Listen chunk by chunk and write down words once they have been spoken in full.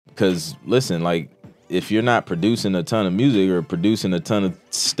Cause listen, like if you're not producing a ton of music or producing a ton of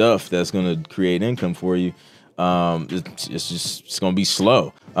stuff that's gonna create income for you, it's gonna be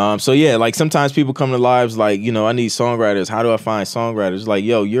slow. So yeah, like sometimes people come to lives like, I need songwriters. How do I find songwriters? Like,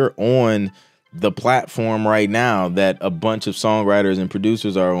 yo, you're on the platform right now that a bunch of songwriters and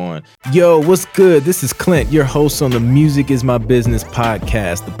producers are on. Yo, what's good? This is Clint, your host on the Music is My Business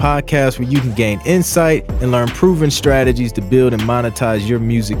podcast, the podcast where you can gain insight and learn proven strategies to build and monetize your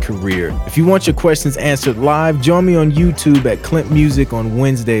music career. If you want your questions answered live, join me on YouTube at Clint Music on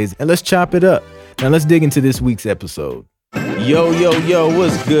Wednesdays, and let's chop it up. Now let's dig into this week's episode. Yo,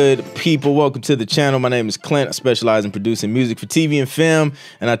 what's good, people? Welcome to the channel. My name is Clint. I specialize in producing music for TV and film,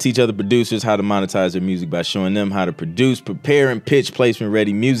 and I teach other producers how to monetize their music by showing them how to produce, prepare, and pitch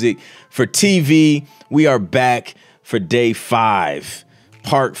placement-ready music for TV. We are back for day 5,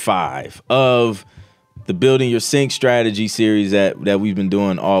 part 5 of the Building Your Sync Strategy series that we've been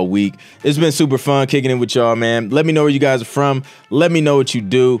doing all week. It's been super fun kicking it with y'all, man. Let me know where you guys are from. Let me know what you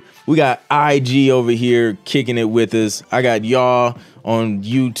do. We got IG over here kicking it with us. I got y'all on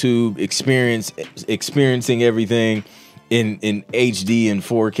YouTube experiencing everything in HD and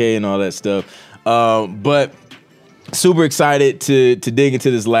 4K and all that stuff. But super excited to dig into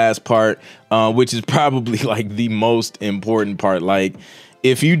this last part, which is probably like the most important part. Like,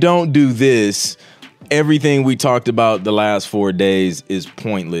 if you don't do this, everything we talked about the last 4 days is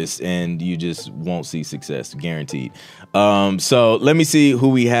pointless and you just won't see success, guaranteed. So let me see who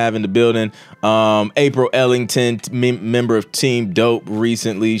we have in the building. April Ellington, member of Team Dope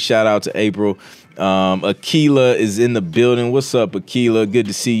recently. Shout out to April. Akila is in the building. What's up, Akila? Good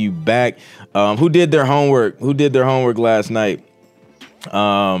to see you back. Who did their homework? Who did their homework last night?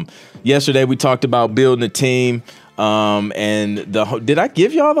 Yesterday we talked about building a team. Did I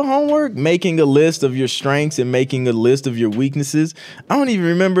give y'all the homework? Making a list of your strengths and making a list of your weaknesses. I don't even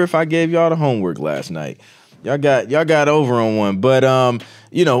remember if I gave y'all the homework last night. Y'all got over on one, but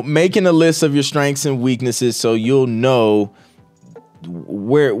making a list of your strengths and weaknesses so you'll know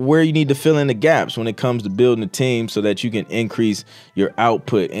where you need to fill in the gaps when it comes to building a team so that you can increase your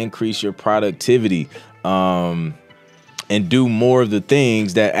output, increase your productivity, and do more of the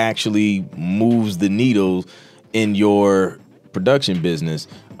things that actually moves the needle in your production business.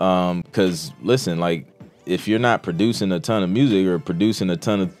 Because listen, like if you're not producing a ton of music or producing a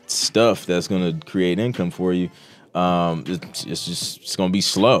ton of stuff that's going to create income for you, it's going to be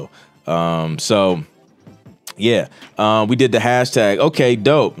slow. So yeah, we did the hashtag. Okay,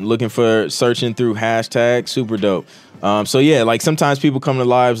 dope. Searching through hashtag, super dope. So yeah, like sometimes people come to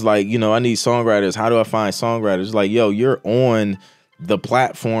lives like, I need songwriters. How do I find songwriters? Like, yo, you're on the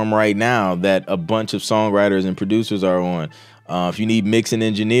platform right now that a bunch of songwriters and producers are on. If you need mixing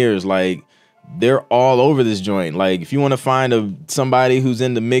engineers, like they're all over this joint. Like if you want to find somebody who's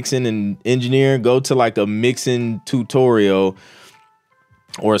into mixing and engineering, go to like a mixing tutorial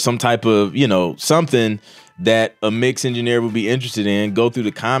or some type of, something that a mix engineer would be interested in. Go through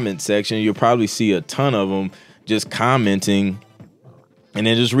the comment section. You'll probably see a ton of them just commenting, and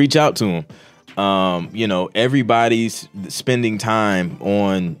then just reach out to them. Everybody's spending time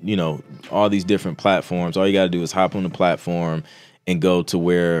on, all these different platforms. All you got to do is hop on the platform and go to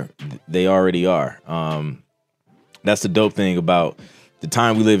where they already are. That's the dope thing about the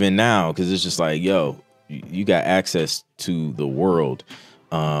time we live in now, because it's just like, yo, you got access to the world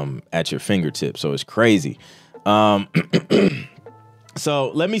at your fingertips. So it's crazy.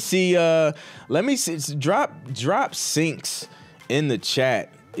 So let me see. Drop syncs in the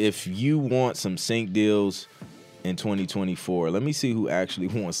chat if you want some sync deals in 2024. Let me see who actually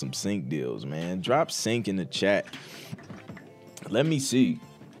wants some sync deals, man. Drop sync in the chat. Let me see.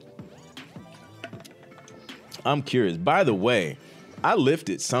 I'm curious. By the way, I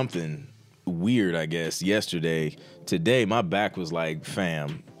lifted something weird, I guess, yesterday. Today, my back was like,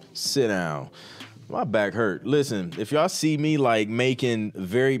 fam, sit down. My back hurt. Listen, if y'all see me like making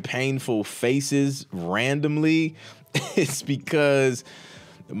very painful faces randomly, it's because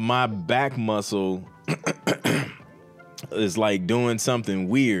my back muscle is like doing something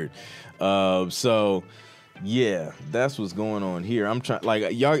weird. So yeah, that's what's going on here. I'm trying,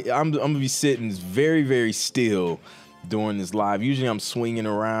 like, y'all, I'm gonna be sitting very, very still during this live. Usually I'm swinging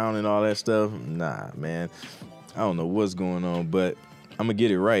around and all that stuff. Nah, man, I don't know what's going on, but I'm gonna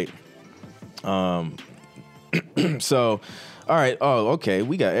get it right. So, all right. Oh, okay.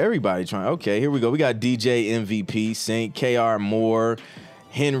 We got everybody trying. Okay, here we go. We got DJ MVP, Saint, KR Moore,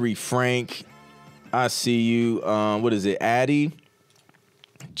 Henry Frank. I see you. What is it? Addie,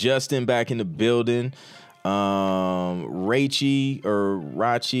 Justin back in the building. Rachi or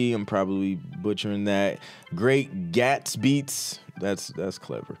Rachi, I'm probably butchering that. Great Gats Beats, that's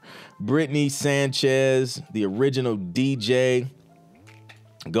clever. Brittany Sanchez, the original DJ.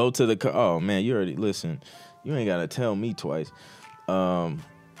 Go to the oh man, you already listen. You ain't gotta tell me twice,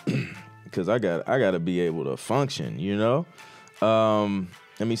 because I gotta be able to function, you know.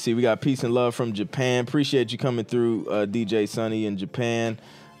 Let me see. We got peace and love from Japan. Appreciate you coming through, DJ Sunny in Japan.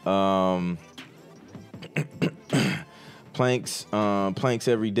 Planks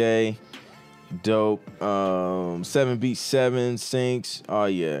every day. Dope. 7beat7 Syncs. Oh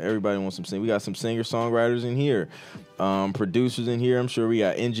yeah, everybody wants some sing. We got some singer songwriters in here, producers in here. I'm sure we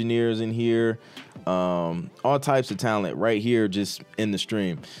got engineers in here. All types of talent right here, just in the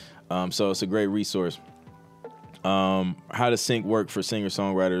stream. So it's a great resource. How does sync work for singer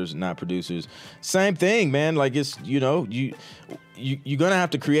songwriters, not producers? Same thing, man. Like, it's, you know, you're gonna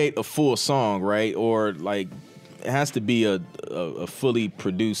have to create a full song, right? Or like it has to be a fully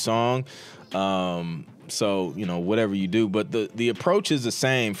produced song. So, you know, whatever you do, but the approach is the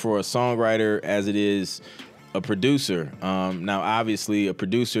same for a songwriter as it is a producer. Now, obviously, a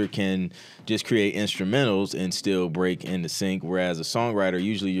producer can just create instrumentals and still break into sync, whereas a songwriter,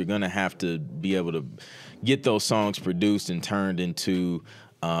 usually you're going to have to be able to get those songs produced and turned into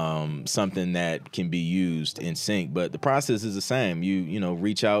something that can be used in sync. But the process is the same. You know,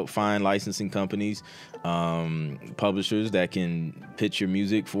 reach out, find licensing companies, publishers that can pitch your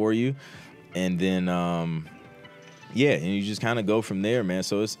music for you, and then yeah, and you just kind of go from there, man.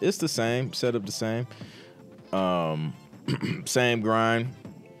 So it's the same, setup the same. Same grind.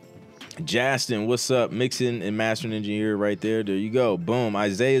 Justin, what's up? Mixing and mastering engineer right there. There you go. Boom.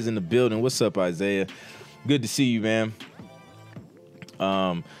 Isaiah's in the building. What's up, Isaiah? Good to see you, man.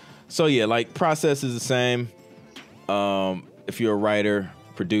 So yeah, like, process is the same. If you're a writer,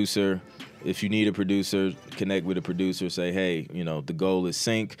 producer, if you need a producer, connect with a producer, say, hey, you know, the goal is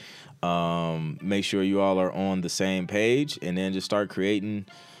sync. Make sure you all are on the same page, and then just start creating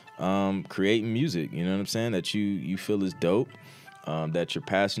music, you know what I'm saying, that you feel is dope, that you're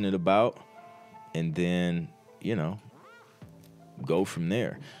passionate about, and then, you know, go from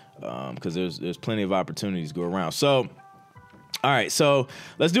there, because there's plenty of opportunities to go around. So, all right, so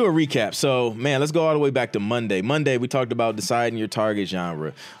let's do a recap. So, man, let's go all the way back to Monday. Monday, we talked about deciding your target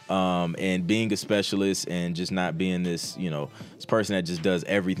genre, and being a specialist, and just not being this, you know, this person that just does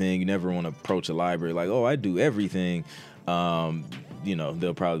everything. You never want to approach a library like, oh, I do everything. You know,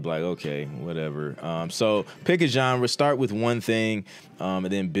 they'll probably be like, okay, whatever. So pick a genre, start with one thing, and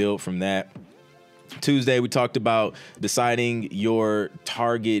then build from that. Tuesday, we talked about deciding your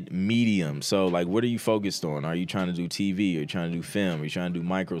target medium. So, like, what are you focused on? Are you trying to do TV? Are you trying to do film? Are you trying to do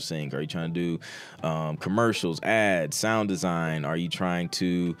micro sync? Are you trying to do commercials, ads, sound design? Are you trying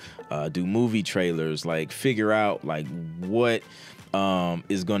to do movie trailers? Like, figure out, like, what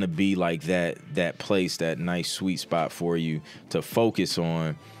is going to be like that place, that nice sweet spot for you to focus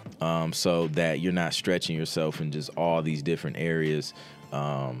on, so that you're not stretching yourself in just all these different areas.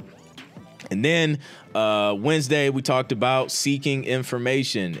 And then Wednesday, we talked about seeking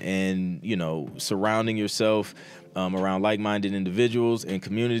information and, you know, surrounding yourself around like-minded individuals and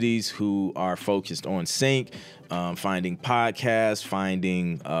communities who are focused on sync, finding podcasts,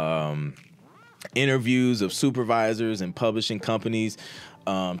 finding interviews of supervisors and publishing companies,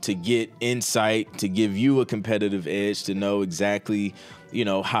 to get insight, to give you a competitive edge, to know exactly, you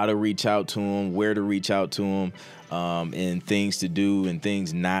know, how to reach out to them, where to reach out to them, and things to do and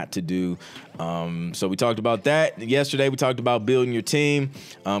things not to do. So we talked about that. Yesterday, we talked about building your team,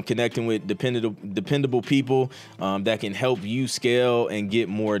 connecting with dependable people that can help you scale and get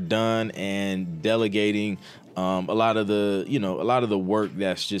more done, and delegating a lot of the work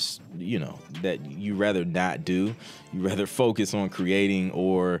that's just, you know, that you rather not do. You rather focus on creating,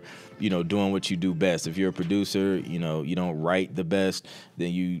 or, you know, doing what you do best. If you're a producer, you know, you don't write the best,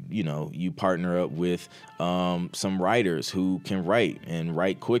 then you partner up with some writers who can write and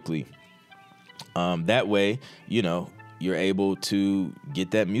write quickly. That way, you know, you're able to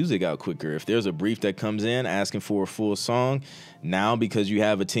get that music out quicker. If there's a brief that comes in asking for a full song, now, because you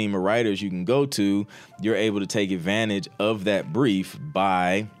have a team of writers you can go to, you're able to take advantage of that brief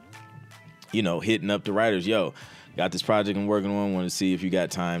by, you know, hitting up the writers. Yo, got this project I'm working on. Want to see if you got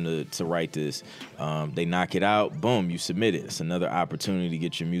time to write this. They knock it out. Boom, you submit it. It's another opportunity to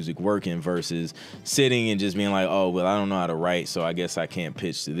get your music working versus sitting and just being like, oh, well, I don't know how to write, so I guess I can't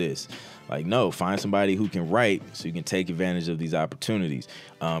pitch to this. Like, no, find somebody who can write so you can take advantage of these opportunities.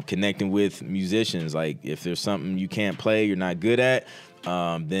 Connecting with musicians. Like, if there's something you can't play, you're not good at,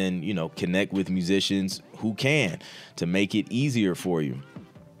 then, you know, connect with musicians who can, to make it easier for you.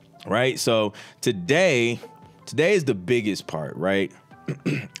 right? So today is the biggest part, right?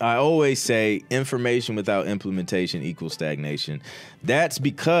 I always say information without implementation equals stagnation. That's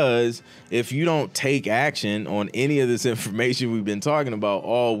because if you don't take action on any of this information we've been talking about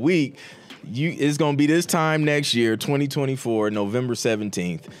all week, it's going to be this time next year, 2024, November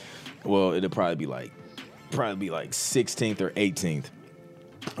 17th. Well, it'll probably be like 16th or 18th.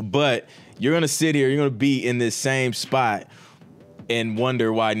 But you're going to sit here, you're going to be in this same spot and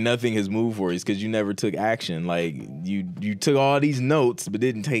wonder why nothing has moved for you. It's because you never took action. Like you took all these notes but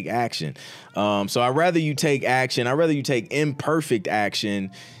didn't take action. So I'd rather you take action. I'd rather you take imperfect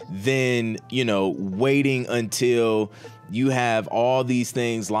action than, waiting until you have all these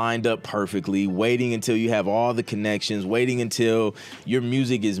things lined up perfectly, waiting until you have all the connections, waiting until your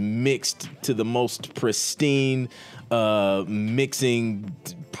music is mixed to the most pristine mixing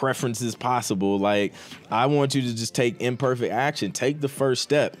preferences possible. Like, I want you to just take imperfect action. Take the first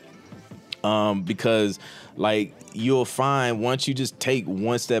step. Because like you'll find once you just take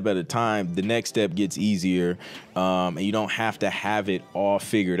one step at a time, the next step gets easier. And you don't have to have it all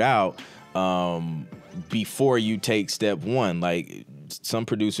figured out before you take step one. Like some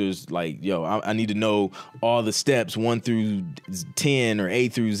producers like, I need to know all the steps 1 through 10 or A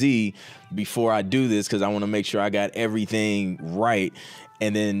through Z before I do this, because I want to make sure I got everything right.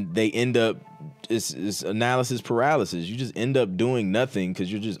 And then they end up, it's analysis paralysis. You just end up doing nothing because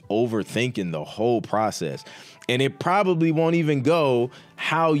you're just overthinking the whole process. And it probably won't even go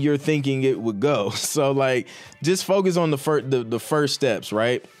how you're thinking it would go. So like, just focus on the first steps,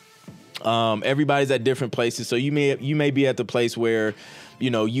 right? Everybody's at different places. So you may be at the place where,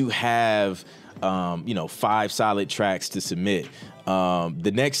 you have, 5 solid tracks to submit.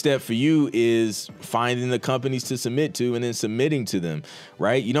 The next step for you is finding the companies to submit to and then submitting to them,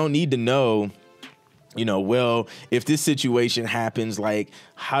 right? You don't need to know, well, if this situation happens, like,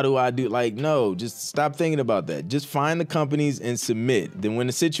 how do I do? Like, no, just stop thinking about that. Just find the companies and submit. Then when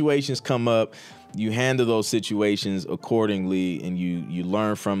the situations come up, you handle those situations accordingly, and you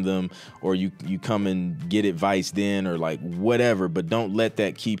learn from them, or you come and get advice then, or like whatever, but don't let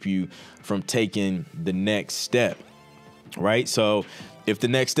that keep you from taking the next step, right? So if the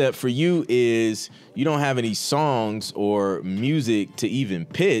next step for you is you don't have any songs or music to even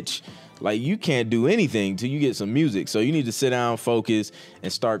pitch, like, you can't do anything till you get some music. So you need to sit down, focus,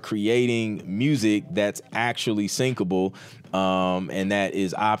 and start creating music that's actually syncable, and that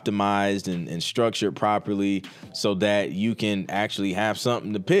is optimized and structured properly, so that you can actually have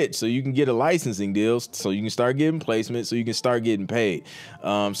something to pitch, so you can get a licensing deal, so you can start getting placement, so you can start getting paid.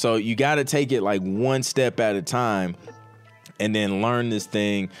 So you got to take it like one step at a time, and then learn this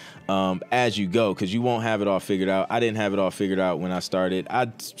thing as you go, because you won't have it all figured out. I didn't have it all figured out when I started.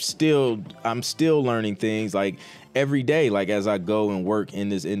 I'm still learning things like every day, like as I go and work in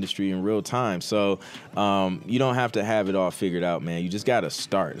this industry in real time. So you don't have to have it all figured out, man. You just got to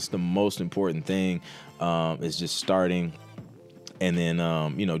start. It's the most important thing, is just starting. And then,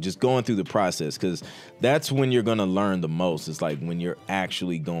 just going through the process, because that's when you're going to learn the most. It's like when you're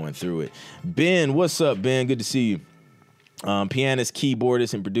actually going through it. Ben, what's up, Ben? Good to see you. Pianist,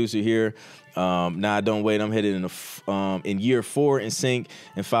 keyboardist, and producer here. Nah, don't wait. I'm headed in year 4 in sync,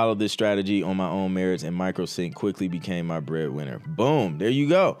 and followed this strategy on my own merits, and microsync quickly became my breadwinner. Boom. There you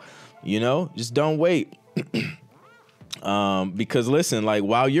go. Just don't wait. Because listen, like,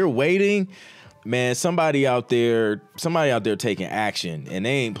 while you're waiting, man, somebody out there taking action, and they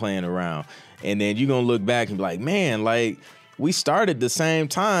ain't playing around. And then you're going to look back and be like, man, like, we started the same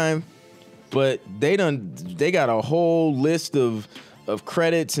time, but they got a whole list of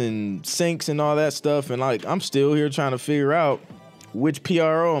credits and syncs and all that stuff. And like, I'm still here trying to figure out which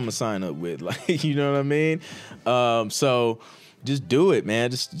PRO I'm gonna sign up with. Like, you know what I mean? So just do it, man.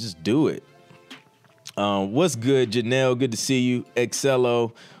 Just do it. What's good, Janelle? Good to see you.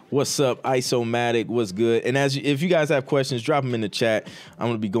 Excello. What's up, Isomatic? What's good? And if you guys have questions, drop them in the chat. I'm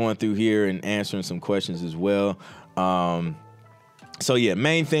gonna be going through here and answering some questions as well. So yeah,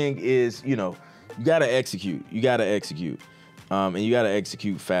 main thing is, you gotta execute. You gotta execute, and you gotta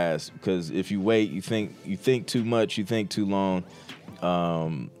execute fast. Because if you wait, you think too much, you think too long,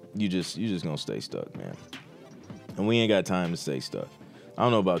 you just gonna stay stuck, man. And we ain't got time to stay stuck. I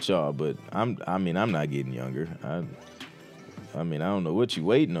don't know about y'all, but I'm not getting younger. I don't know what you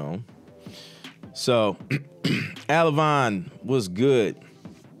waiting on. So, Alavon, what's good?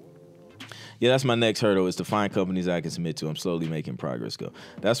 Yeah, that's my next hurdle, is to find companies I can submit to. I'm slowly making progress go.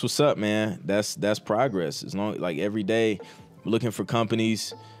 That's what's up, man. That's progress. As long, like, every day, looking for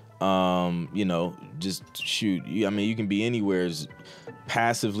companies, just shoot. You can be anywhere,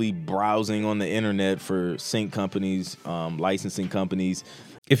 passively browsing on the internet for sync companies, licensing companies,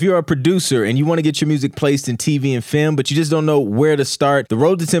 If you're a producer and you want to get your music placed in TV and film, but you just don't know where to start, the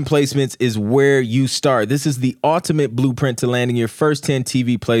Road to 10 Placements is where you start. This is the ultimate blueprint to landing your first 10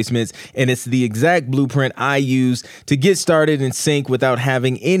 TV placements, and it's the exact blueprint I use to get started in sync without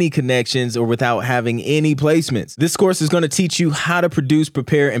having any connections or without having any placements. This course is going to teach you how to produce,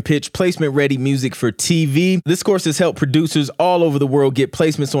 prepare, and pitch placement-ready music for TV. This course has helped producers all over the world get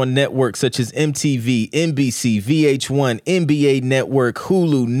placements on networks such as MTV, NBC, VH1, NBA Network,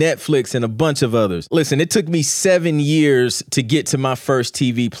 Hulu, Netflix, and a bunch of others. Listen, it took me 7 years to get to my first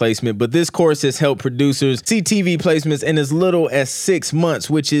TV placement, but this course has helped producers see TV placements in as little as 6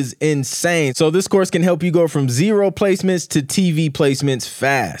 months, which is insane. So this course can help you go from 0 placements to TV placements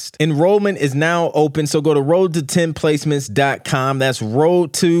fast. Enrollment is now open, so go to road to10placements.com. That's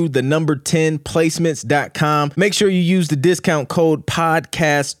road to the number 10placements.com. Make sure you use the discount code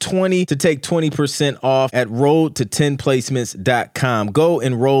podcast20 to take 20% off at road to10placements.com. Go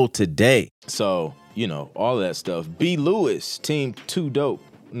enroll today. So, you know, all that stuff. B. Lewis, Team Dope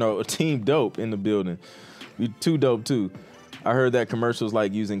in the building. We too dope too. I heard that commercials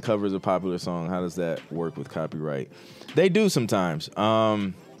like using covers of popular song. How does that work with copyright? They do sometimes.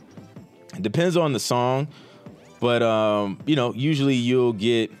 It depends on the song, but you know, usually you'll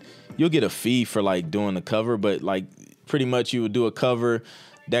get a fee for like doing the cover, but like pretty much you would do a cover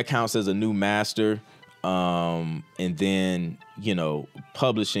that counts as a new master. And then, you know,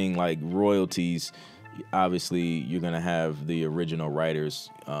 publishing like royalties, obviously you're going to have the original writers,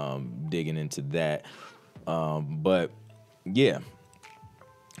 digging into that. But yeah,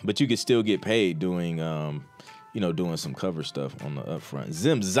 but you could still get paid doing, you know, doing some cover stuff on the upfront.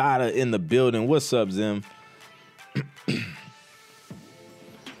 Zim Zada in the building. What's up, Zim?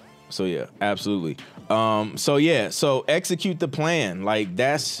 So yeah, absolutely. So execute the plan. Like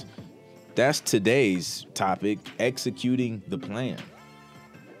that's today's topic, executing the plan.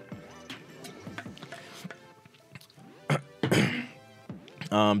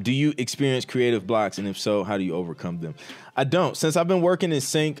 Do you experience creative blocks? And if so, how do you overcome them? I don't. Since I've been working in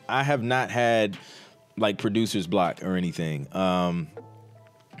sync, I have not had like producer's block or anything. And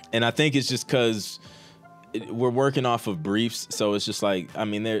I think it's just because we're working off of briefs. So it's just like, I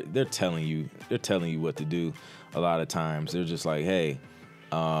mean, they're telling you what to do a lot of times. They're just like, hey,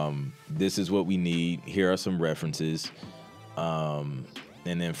 this is what we need. Here are some references. And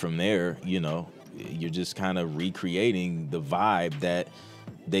then from there, you know, you're just kind of recreating the vibe that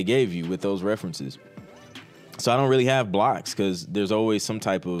they gave you with those references. So I don't really have blocks because there's always some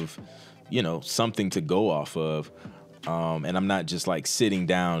type of, you know, something to go off of. And I'm not just like sitting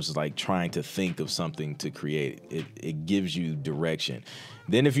down, just like trying to think of something to create. It gives you direction.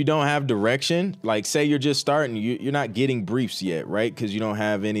 Then if you don't have direction, like say you're just starting, you're not getting briefs yet, right? Because you don't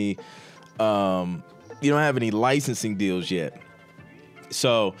have any licensing deals yet.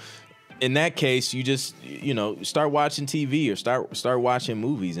 So in that case, you just, you know, start watching TV or start watching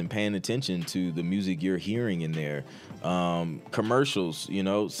movies and paying attention to the music you're hearing in there. Commercials, you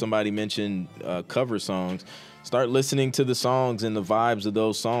know, somebody mentioned cover songs. Start listening to the songs and the vibes of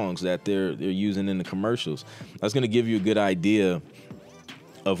those songs that they're using in the commercials. That's going to give you a good idea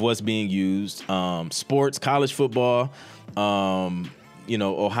of what's being used. Sports, college football. You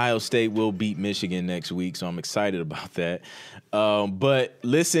know, Ohio State will beat Michigan next week, so I'm excited about that. But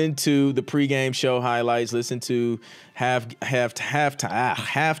listen to the pregame show highlights. Listen to halftime.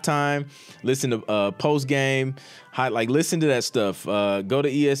 Listen to postgame. Listen to that stuff. Go to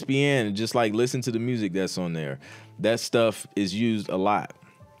ESPN and just like listen to the music that's on there. That stuff is used a lot.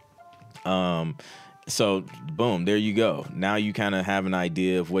 So boom, there you go. Now you kind of have an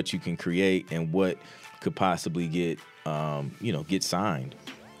idea of what you can create and what could possibly get signed.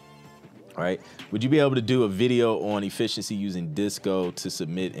 All right. Would you be able to do a video on efficiency using Disco to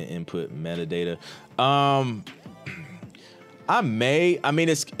submit and input metadata? I may. I mean,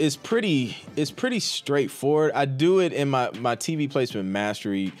 it's pretty straightforward. I do it in my TV placement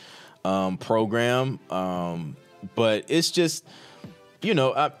mastery program, but it's just, you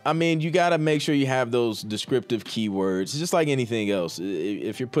know, I mean, you got to make sure you have those descriptive keywords. It's just like anything else.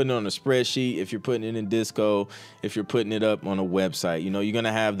 If you're putting it on a spreadsheet, if you're putting it in Disco, if you're putting it up on a website, you know, you're going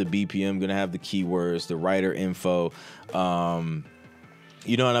to have the BPM, going to have the keywords, the writer info.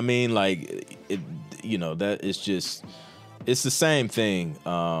 You know what I mean? Like, you know, that is just, it's the same thing.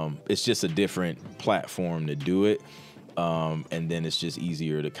 It's just a different platform to do it. And then it's just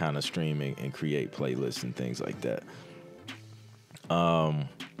easier to kind of stream and create playlists and things like that.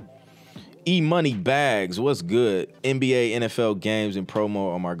 E-Money Bags, what's good? NBA, NFL games, and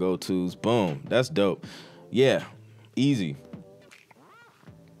promo are my go-tos. Boom, that's dope. Yeah, easy.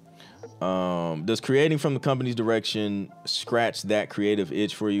 Does creating from the company's direction scratch that creative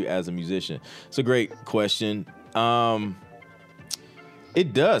itch for you as a musician? It's a great question.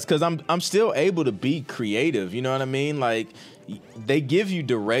 It does, because I'm still able to be creative. You know what I mean? Like, they give you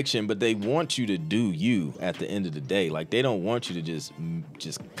direction, but they want you to do you at the end of the day. Like, they don't want you to just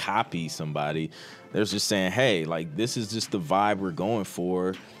copy somebody. They're just saying, hey, like, this is just the vibe we're going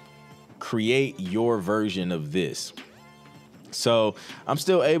for. Create your version of this. So I'm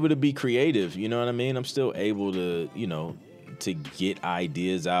still able to be creative. You know what I mean? I'm still able to, to get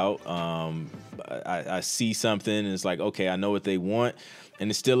ideas out. I see something and it's like, okay, I know what they want, and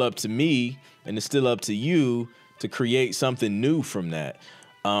it's still up to me and it's still up to you to create something new from that,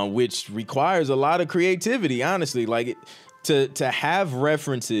 which requires a lot of creativity, honestly. Like, to have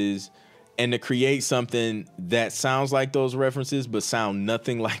references and to create something that sounds like those references but sound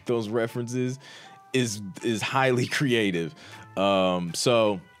nothing like those references is highly creative.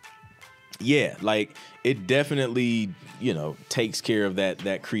 So yeah, like, it definitely, takes care of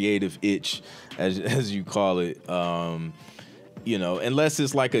that creative itch, as you call it. Unless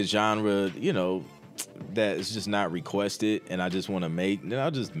it's like a genre, that is just not requested and I just want to make, then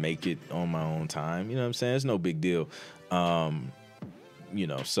I'll just make it on my own time. You know what I'm saying? It's no big deal.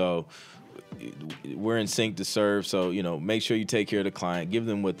 So we're in sync to serve. So, make sure you take care of the client, give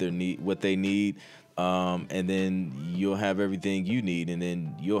them what they need. And then you'll have everything you need, and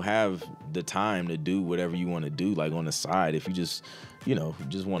then you'll have the time to do whatever you want to do, like on the side. If you just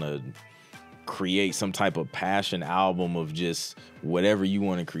want to create some type of passion album of just whatever you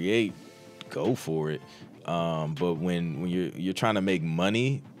want to create, go for it. But when you're trying to make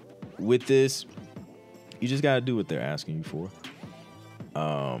money with this, you just got to do what they're asking you for.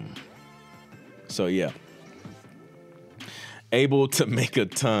 So yeah, able to make a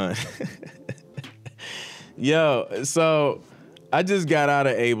ton. Yo, so I just got out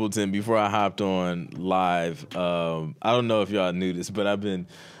of Ableton before I hopped on live. I don't know if y'all knew this, but I've been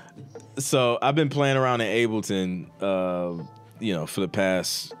playing around in Ableton, for the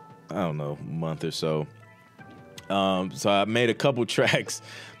past, I don't know, month or so. So I made a couple tracks.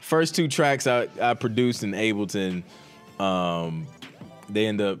 First two tracks I produced in Ableton, they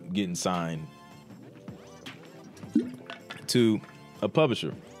end up getting signed to a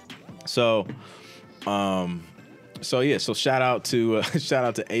publisher. So shout out to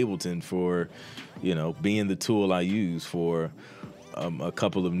Ableton for, being the tool I use for a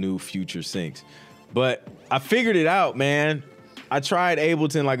couple of new future syncs. But I figured it out, man. I tried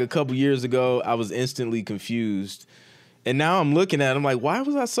Ableton like a couple years ago. I was instantly confused. And now I'm looking at it, I'm like, why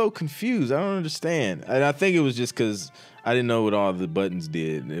was I so confused? I don't understand. And I think it was just because I didn't know what all the buttons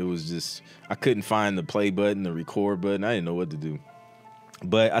did. It was just, I couldn't find the play button, the record button. I didn't know what to do.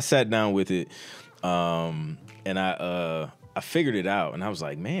 But I sat down with it, and I figured it out. And I was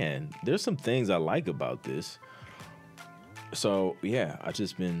like, man, there's some things I like about this. So yeah, I've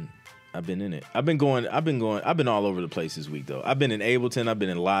been in it. I've been all over the place this week though. I've been in Ableton, I've been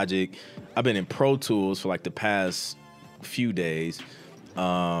in Logic, I've been in Pro Tools for like the past few days.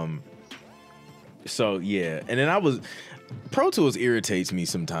 So yeah, and then Pro Tools irritates me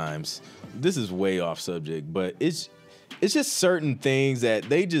sometimes. This is way off subject, but it's just certain things that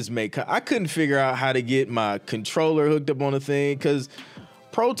they just make. I couldn't figure out how to get my controller hooked up on a thing, because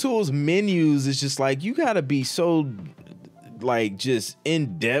Pro Tools menus is just like, you gotta be so like just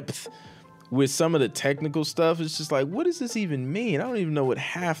in depth with some of the technical stuff. It's just like, what does this even mean? I don't even know what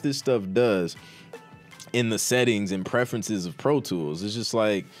half this stuff does in the settings and preferences of Pro Tools. It's just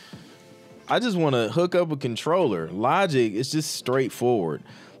like, I just want to hook up a controller. Logic is just straightforward.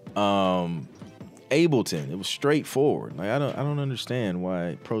 Ableton, it was straightforward. Like, I don't understand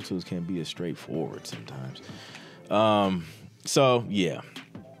why Pro Tools can't be as straightforward sometimes. So yeah,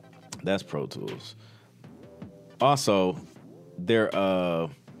 that's Pro Tools. Also,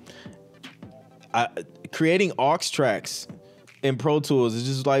 creating aux tracks in Pro Tools is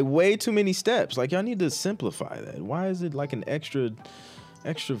just like way too many steps. Like, y'all need to simplify that. Why is it like an extra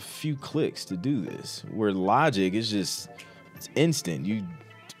few clicks to do this? Where Logic is just, it's instant. You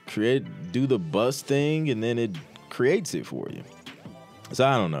do the bus thing and then it creates it for you. So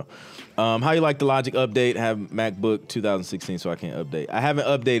I don't know. How you like the Logic update? I have MacBook 2016, so I can't update. I haven't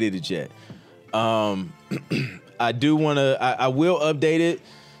updated it yet. I will update it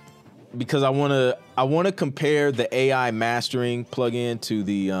because I want to compare the AI mastering plugin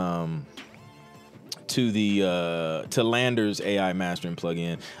to Lander's AI mastering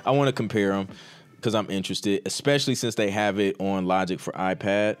plugin. I want to compare them because I'm interested, especially since they have it on Logic for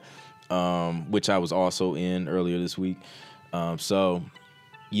iPad, which I was also in earlier this week. So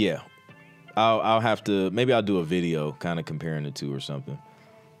yeah, maybe I'll do a video kind of comparing the two or something.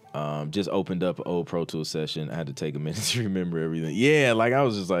 Just opened up an old Pro Tools session. I had to take a minute to remember everything. Yeah, like I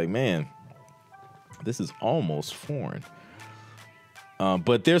was just like, man, this is almost foreign.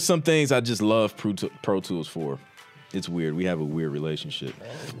 But there's some things I just love Pro Tools for. It's weird. We have a weird relationship.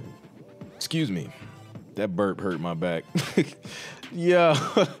 Excuse me. That burp hurt my back. Yo,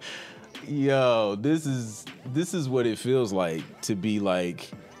 this is what it feels like to be like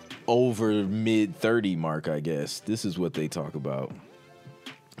over mid 30 mark, I guess. This is what they talk about.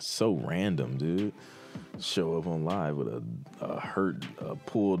 So random, dude. Show up on live with a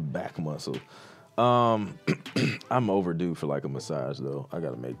pulled back muscle. I'm overdue for like a massage though. I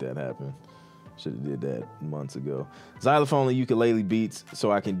gotta make that happen. Should have did that months ago. Xylophone and ukulele beats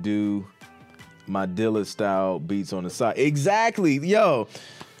so I can do my Dilla style beats on the side. Exactly. Yo,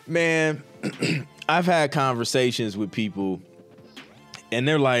 man, I've had conversations with people and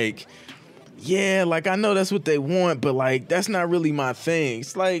they're like, yeah, like I know that's what they want, but like that's not really my thing.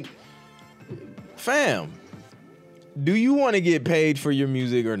 It's like, fam, do you want to get paid for your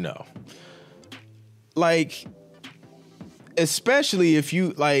music or no? Like, especially if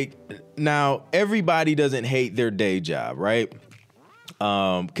you like, now everybody doesn't hate their day job, right?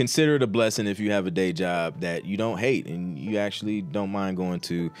 Consider it a blessing if you have a day job that you don't hate and you actually don't mind going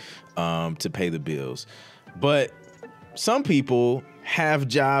to pay the bills. But some people have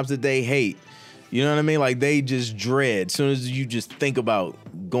jobs that they hate. You know what I mean? Like they just dread. As soon as you just think about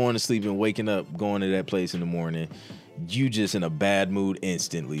going to sleep and waking up, going to that place in the morning, you just in a bad mood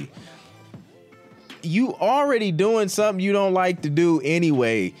instantly. You already doing something you don't like to do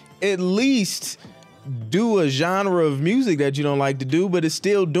anyway. At least do a genre of music that you don't like to do, but it's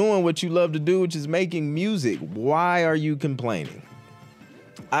still doing what you love to do, which is making music. Why are you complaining?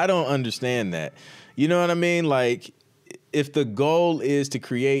 I don't understand that. You know what I mean? Like, if the goal is to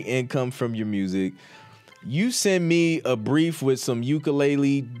create income from your music, you send me a brief with some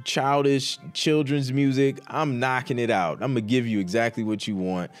ukulele, childish children's music, I'm knocking it out. I'm gonna give you exactly what you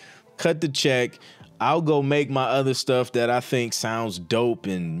want. Cut the check. I'll go make my other stuff that I think sounds dope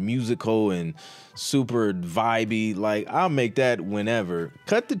and musical and super vibey. Like, I'll make that whenever.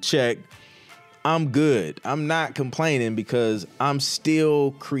 Cut the check. I'm good. I'm not complaining because I'm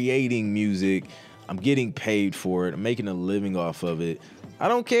still creating music. I'm getting paid for it. I'm making a living off of it. I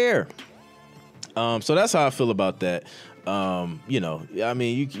don't care. So that's how I feel about that. You know, I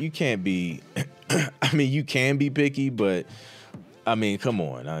mean, you can't be, I mean, you can be picky, but I mean, come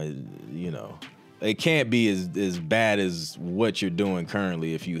on. You know, it can't be as bad as what you're doing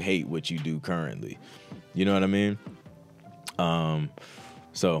currently if you hate what you do currently. You know what I mean?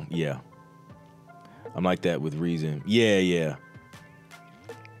 So yeah, I'm like that with Reason. Yeah.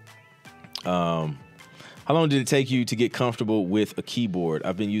 How long did it take you to get comfortable with a keyboard?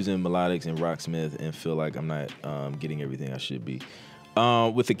 I've been using Melodics and Rocksmith and feel like I'm not getting everything I should be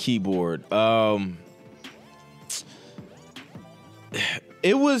with a keyboard.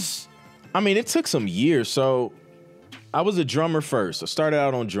 It took some years. So I was a drummer first. I started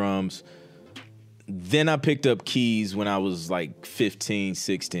out on drums. Then I picked up keys when I was like 15,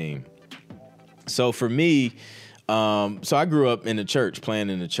 16. So for me, so I grew up in the church, playing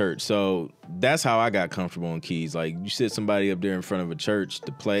in the church. So that's how I got comfortable on keys. Like, you sit somebody up there in front of a church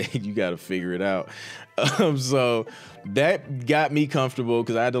to play, you got to figure it out. So that got me comfortable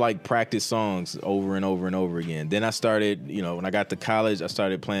because I had to like practice songs over and over and over again. Then I started, you know, when I got to college, I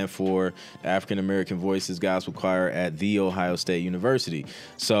started playing for the African American Voices Gospel Choir at The Ohio State University.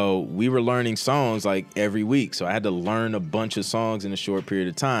 So we were learning songs like every week. So I had to learn a bunch of songs in a short period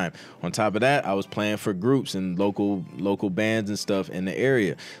of time. On top of that, I was playing for groups and local bands and stuff in the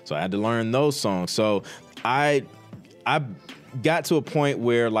area. So I had to learn those songs. So I got to a point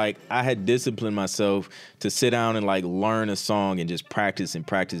where like I had disciplined myself to sit down and like learn a song and just practice and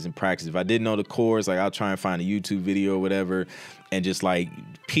practice and practice. If I didn't know the chords, like I'll try and find a YouTube video or whatever and just like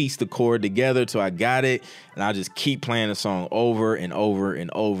piece the chord together till I got it. And I'll just keep playing the song over and over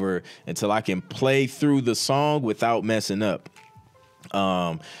and over until I can play through the song without messing up.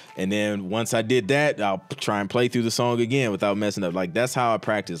 And then once I did that, I'll try and play through the song again without messing up. Like, that's how I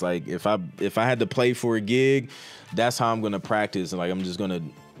practice. Like, if I had to play for a gig, that's how I'm going to practice. And like, I'm just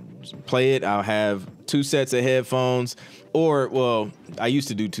going to play it. I'll have 2 sets of headphones, or, well, I used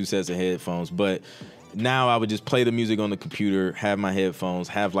to do 2 sets of headphones, but now I would just play the music on the computer, have my headphones,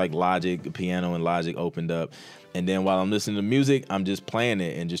 have like Logic, the piano and Logic opened up. And then while I'm listening to music, I'm just playing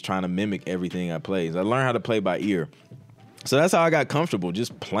it and just trying to mimic everything I play. So I learned how to play by ear. So that's how I got comfortable,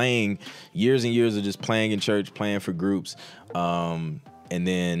 just playing, years and years of just playing in church, playing for groups. And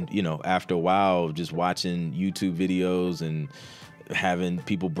then, you know, after a while, just watching YouTube videos and having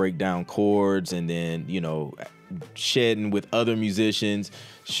people break down chords. And then, you know, shedding with other musicians,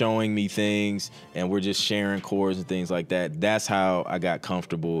 showing me things, and we're just sharing chords and things like that. That's how I got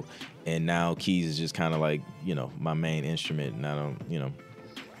comfortable. And now keys is just kind of like, my main instrument. And I don't,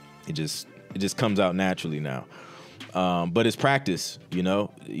 it just comes out naturally now. But it's practice,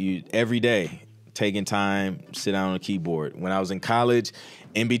 you every day taking time, sit down on a keyboard. When I was in college,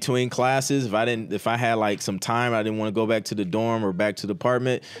 in between classes, if I had like some time, I didn't want to go back to the dorm or back to the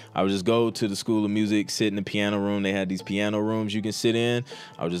apartment, I would just go to the School of Music, sit in the piano room. They had these piano rooms you can sit in.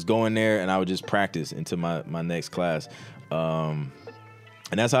 I would just go in there and I would just practice into my next class.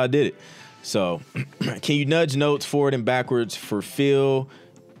 And that's how I did it. So can you nudge notes forward and backwards for feel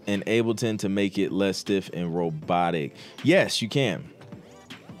and Ableton to make it less stiff and robotic? Yes, you can.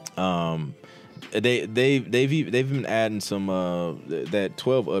 They've been adding some that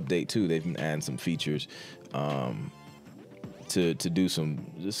 12 update too. They've been adding some features to do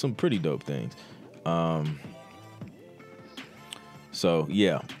some pretty dope things. So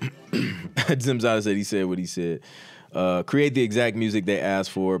yeah, Zimzada said what he said. Create the exact music they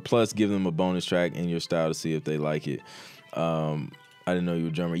asked for, plus give them a bonus track in your style to see if they like it. I didn't know you were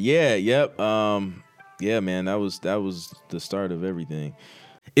a drummer. Yeah, yep. Yeah, man, that was the start of everything.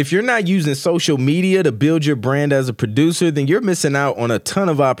 If you're not using social media to build your brand as a producer, then you're missing out on a ton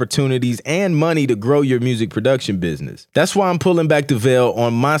of opportunities and money to grow your music production business. That's why I'm pulling back the veil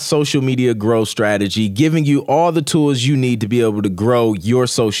on my social media growth strategy, giving you all the tools you need to be able to grow your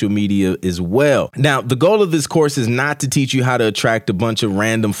social media as well. Now, the goal of this course is not to teach you how to attract a bunch of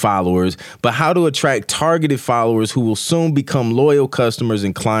random followers, but how to attract targeted followers who will soon become loyal customers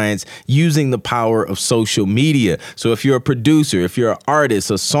and clients using the power of social media. So if you're a producer, if you're an artist,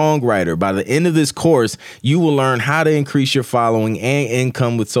 a songwriter, by the end of this course, you will learn how to increase your following and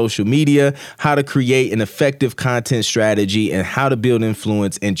income with social media, how to create an effective content strategy, and how to build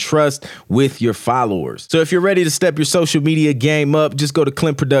influence and trust with your followers. So if you're ready to step your social media game up, just go to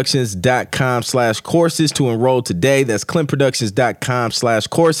clintproductions.com/courses to enroll today. That's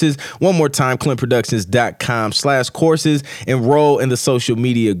clintproductions.com/courses. One more time, clintproductions.com/courses. Enroll in the social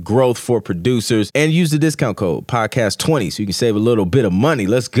media growth for producers and use the discount code podcast20 so you can save a little bit of money.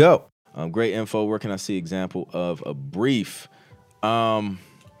 Let's go. Great info. Where can I see example of a brief? You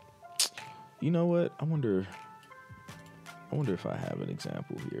know what? I wonder if I have an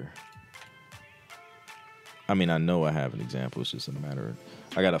example here. I mean, I know I have an example. It's just a matter of,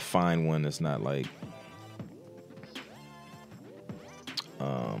 I got to find one that's not like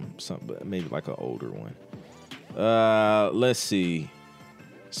something, maybe like an older one. Let's see.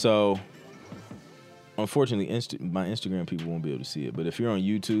 So unfortunately, my Instagram people won't be able to see it. But if you're on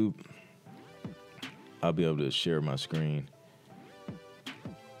YouTube, I'll be able to share my screen.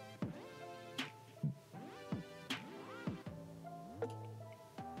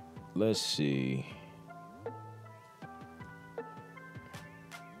 Let's see.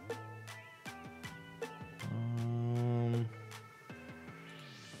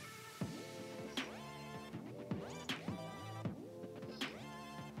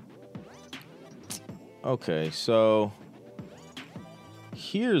 Okay, so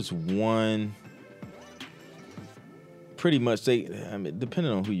here's one. Pretty much,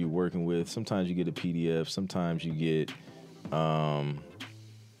 depending on who you're working with, sometimes you get a PDF, sometimes you get, hold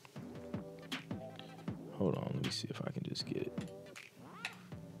on, let me see if I can just get it.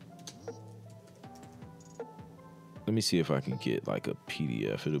 Let me see if I can get like a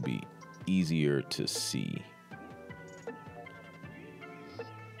PDF. It'll be easier to see.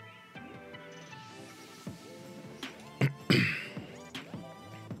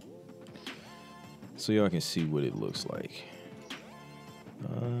 So y'all can see what it looks like.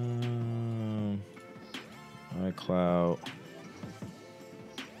 iCloud.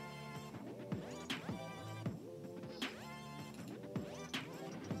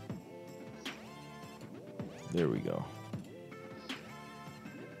 There we go.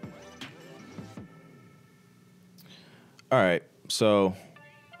 All right, so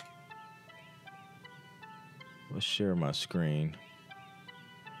let's share my screen.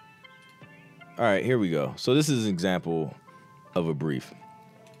 All right, here we go. So this is an example of a brief.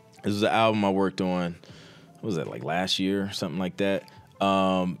 This is an album I worked on. What was that, like last year or something like that?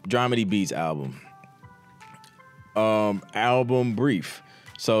 Dramedy Beats album. Album brief.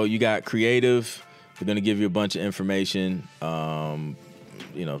 So you got creative. They're going to give you a bunch of information.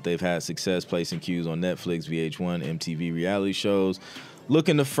 They've had success placing cues on Netflix, VH1, MTV reality shows.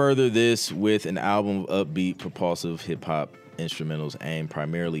 Looking to further this with an album of upbeat, propulsive hip-hop instrumentals aimed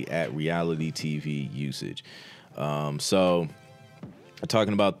primarily at reality TV usage. So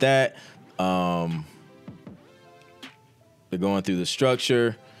talking about that, they're going through the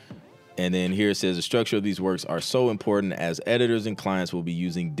structure. And then here it says the structure of these works are so important as editors and clients will be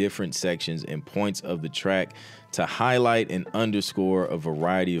using different sections and points of the track to highlight and underscore a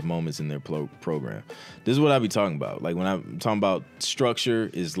variety of moments in their program. This is what I be talking about. Like when I'm talking about structure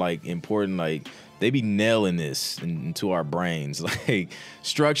is like important, like they be nailing this into our brains. Like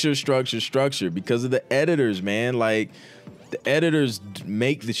structure, because of the editors, man. Like the editors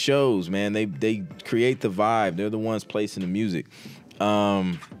make the shows, man. They create the vibe. They're the ones placing the music.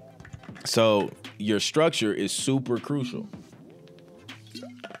 So your structure is super crucial.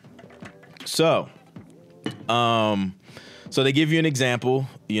 So they give you an example,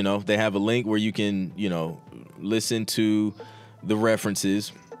 they have a link where you can, listen to the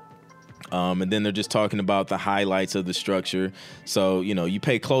references. And then they're just talking about the highlights of the structure. So, you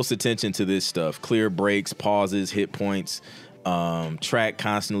pay close attention to this stuff. Clear breaks, pauses, hit points, track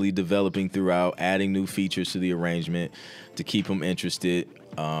constantly developing throughout, adding new features to the arrangement to keep them interested.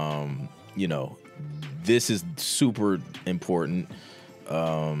 This is super important.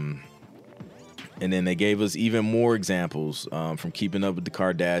 And then they gave us even more examples from Keeping Up with the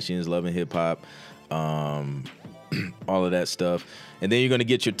Kardashians, Love and Hip Hop, all of that stuff. And then you're going to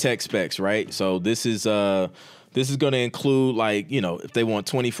get your tech specs, right? So this is going to include if they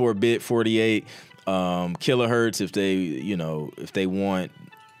want 24-bit, 48 kilohertz, if they want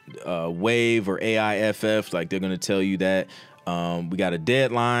wave or AIFF, like they're going to tell you that. We got a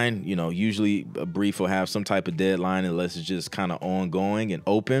deadline. Usually a brief will have some type of deadline unless it's just kind of ongoing and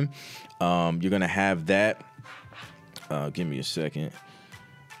open. You're going to have that. Give me a second.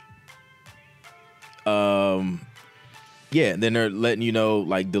 Then they're letting you know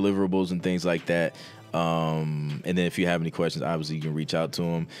like deliverables and things like that. And then if you have any questions, obviously you can reach out to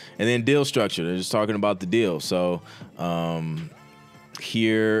them. And then deal structure. They're just talking about the deal. So,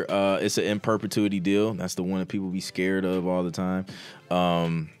 here, it's an in perpetuity deal. That's the one that people be scared of all the time.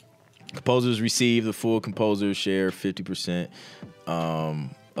 Composers receive the full composer share 50%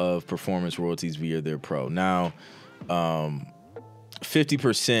 of performance royalties via their pro. Now,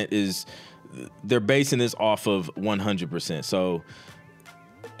 50% is they're basing this off of 100%. So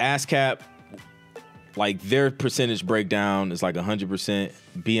ASCAP, like their percentage breakdown is like 100%.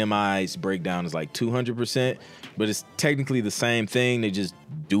 BMI's breakdown is like 200%, but it's technically the same thing. They just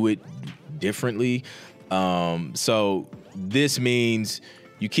do it differently. So this means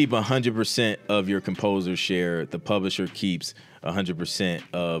you keep 100% of your composer share. The publisher keeps 100%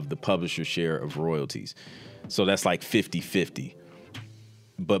 of the publisher share of royalties. So that's like 50-50.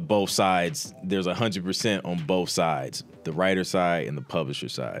 But both sides, there's 100% on both sides, the writer side and the publisher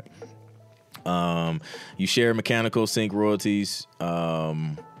side. You share mechanical sync royalties,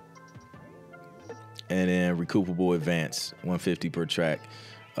 and then recoupable advance, $150 per track.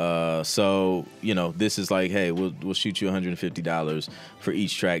 So this is like, hey, we'll shoot you $150 for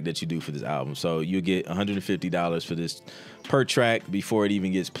each track that you do for this album. So you get $150 for this per track before it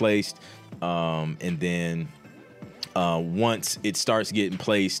even gets placed, and then once it starts getting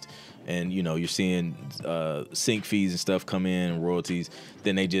placed, and you're seeing sync fees and stuff come in, royalties,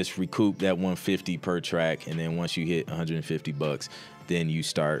 then they just recoup that $150 per track, and then once you hit $150, then you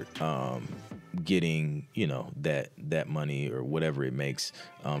start getting that money or whatever it makes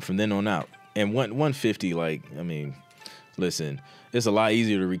from then on out. And $150, like, I mean, listen, it's a lot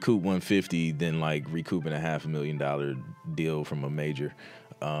easier to recoup $150 than like recouping a $500,000 deal from a major.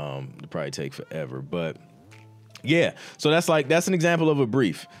 It'd probably take forever, but yeah. So that's an example of a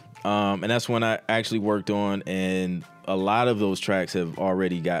brief. And that's one I actually worked on, and a lot of those tracks have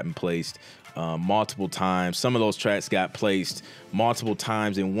already gotten placed multiple times. Some of those tracks got placed multiple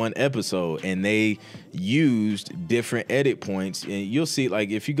times in one episode, and they used different edit points. And you'll see, like,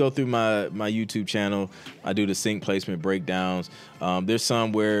 if you go through my YouTube channel, I do the sync placement breakdowns. There's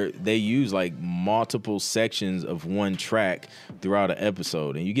some where they use like multiple sections of one track throughout an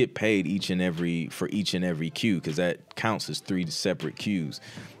episode, and you get paid for each and every cue, because that counts as 3 separate cues.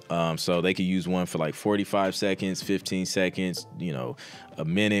 So they could use one for like 45 seconds, 15 seconds, a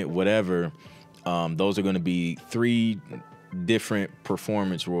minute, whatever. Those are going to be 3 different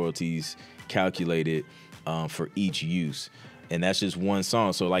performance royalties calculated for each use. And that's just one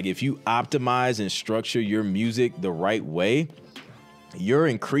song. So like if you optimize and structure your music the right way, you're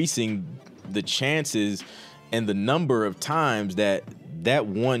increasing the chances and the number of times that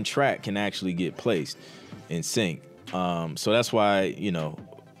one track can actually get placed in sync. So that's why,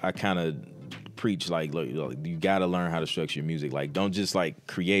 I kind of preach like, look, you got to learn how to structure your music. Like, don't just like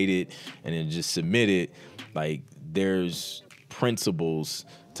create it and then just submit it. Like, there's principles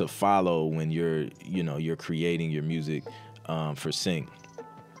to follow when you're creating your music for sync.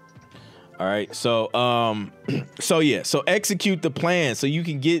 All right. So execute the plan so you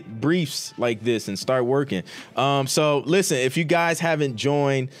can get briefs like this and start working. So listen, if you guys haven't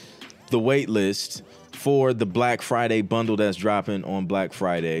joined the wait list for the Black Friday bundle that's dropping on Black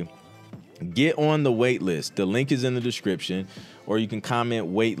Friday, get on the wait list. The link is in the description, or you can comment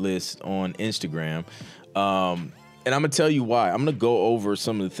wait list on Instagram. And I'm gonna tell you why. I'm gonna go over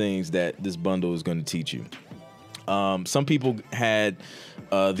some of the things that this bundle is gonna teach you. Some people had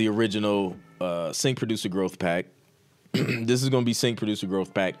the original Sync Producer Growth Pack. This is going to be Sync Producer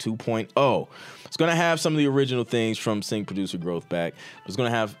Growth Pack 2.0. It's going to have some of the original things from Sync Producer Growth Pack. It's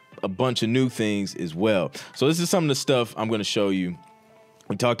going to have a bunch of new things as well. So this is some of the stuff I'm going to show you.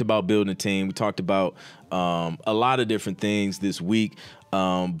 We talked about building a team. We talked about a lot of different things this week.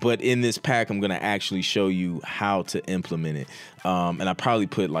 But in this pack, I'm going to actually show you how to implement it. And I probably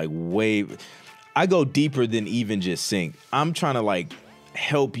put I go deeper than even just sync. I'm trying to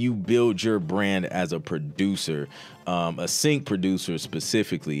help you build your brand as a producer, a sync producer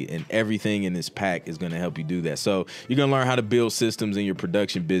specifically, and everything in this pack is going to help you do that. So you're going to learn how to build systems in your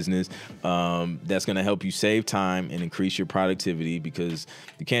production business. That's going to help you save time and increase your productivity because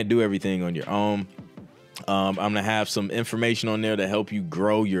you can't do everything on your own. I'm going to have some information on there to help you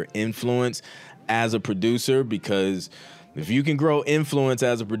grow your influence as a producer, because if you can grow influence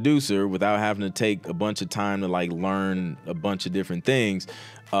as a producer without having to take a bunch of time to learn a bunch of different things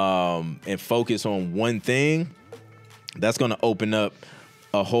and focus on one thing, that's going to open up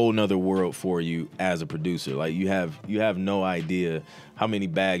a whole nother world for you as a producer. You have no idea how many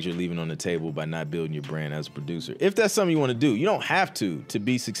bags you're leaving on the table by not building your brand as a producer. If that's something you want to do, you don't have to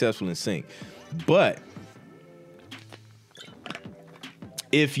be successful in sync. But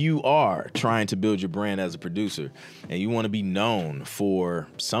if you are trying to build your brand as a producer and you want to be known for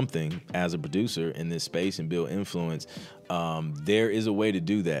something as a producer in this space and build influence, there is a way to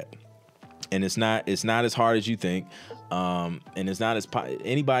do that. And it's not as hard as you think. And it's not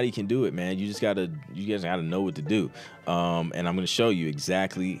anybody can do it, man. You guys gotta know what to do. And I'm gonna show you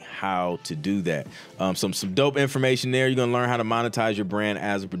exactly how to do that. Some dope information there. You're gonna learn how to monetize your brand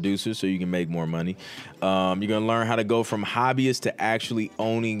as a producer so you can make more money. You're gonna learn how to go from hobbyist to actually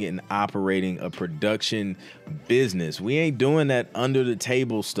owning and operating a production business. We ain't doing that under the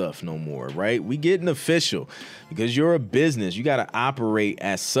table stuff no more, right? We getting official because you're a business. You gotta operate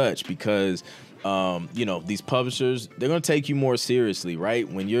as such because these publishers, they're going to take you more seriously, right?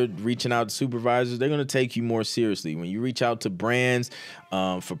 When you're reaching out to supervisors, they're going to take you more seriously. When you reach out to brands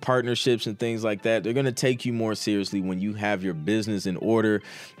for partnerships and things like that, they're going to take you more seriously when you have your business in order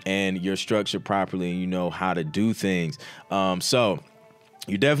and you're structured properly and you know how to do things. So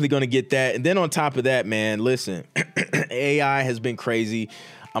you're definitely going to get that. And then on top of that, man, listen, AI has been crazy.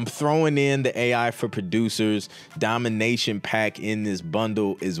 I'm throwing in the AI for Producers Domination Pack in this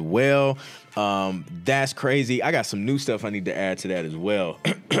bundle as well. That's crazy. I got some new stuff I need to add to that as well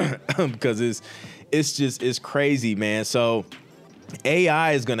because it's crazy, man. So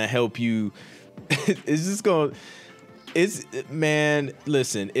AI is gonna help you. Man,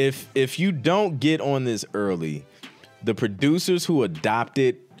 listen, if you don't get on this early, the producers who adopt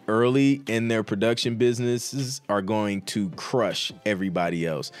it early in their production businesses are going to crush everybody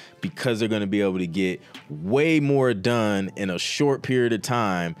else because they're going to be able to get way more done in a short period of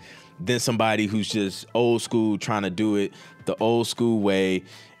time than somebody who's just old school trying to do it the old school way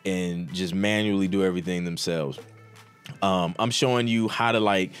and just manually do everything themselves. I'm showing you how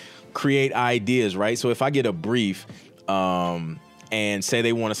to create ideas, right? So if I get a brief and say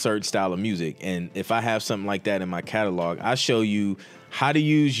they want a certain style of music, and if I have something like that in my catalog, I show you how to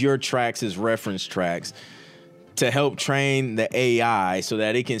use your tracks as reference tracks to help train the AI so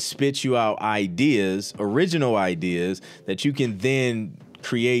that it can spit you out ideas, original ideas that you can then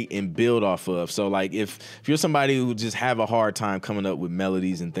create and build off of. So if you're somebody who just have a hard time coming up with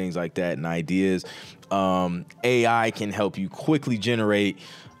melodies and things like that and ideas, AI can help you quickly generate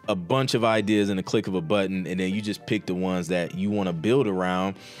a bunch of ideas in a click of a button, and then you just pick the ones that you want to build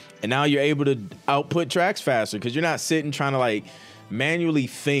around. And now you're able to output tracks faster because you're not sitting trying to manually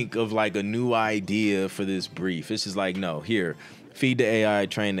think of a new idea for this brief. It's just no, here, feed the AI,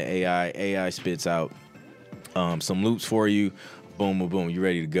 train the AI spits out some loops for you. Boom, boom, boom, you're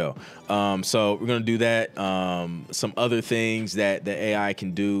ready to go. So we're going to do that. Some other things that the AI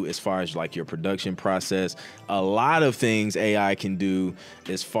can do as far as your production process. A lot of things AI can do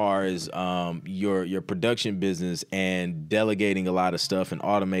as far as your production business and delegating a lot of stuff and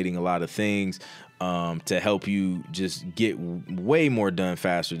automating a lot of things to help you just get way more done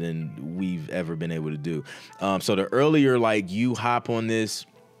faster than we've ever been able to do. So the earlier you hop on this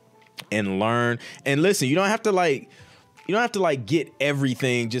and learn, and listen, you don't have to you don't have to like get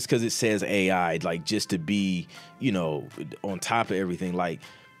everything just because it says AI, like just to be, on top of everything. Like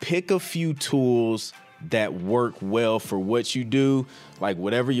pick a few tools that work well for what you do, like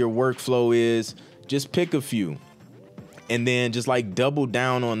whatever your workflow is, just pick a few. And then just like double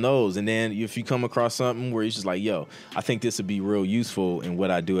down on those. And then if you come across something where it's just like, yo, I think this would be real useful in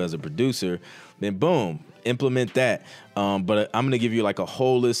what I do as a producer, then boom, implement that. But I'm going to give you like a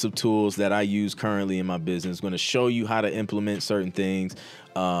whole list of tools that I use currently in my business. I'm going to show you how to implement certain things.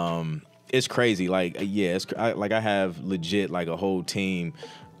 It's crazy. Like, yeah, I have legit like a whole team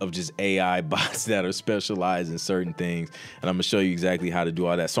of just AI bots that are specialized in certain things. And I'm gonna show you exactly how to do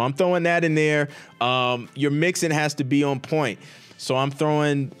all that. So I'm throwing that in there. Your mixing has to be on point. So I'm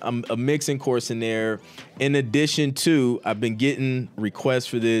throwing a mixing course in there. In addition to, I've been getting requests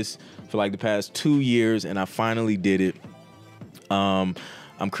for this for like the past 2 years, and I finally did it. I'm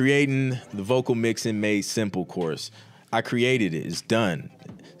creating the Vocal Mixing Made Simple course. I created it, it's done.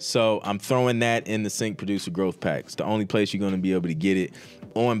 So I'm throwing that in the Sync Producer Growth Pack. It's the only place you're gonna be able to get it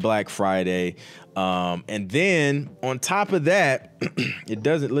on Black Friday. And then on top of that,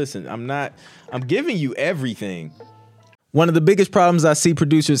 I'm giving you everything. One of the biggest problems I see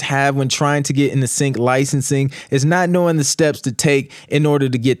producers have when trying to get into sync licensing is not knowing the steps to take in order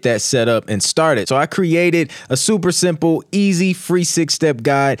to get that set up and started. So I created a super simple, easy, free 6-step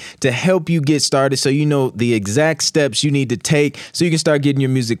guide to help you get started so you know the exact steps you need to take so you can start getting your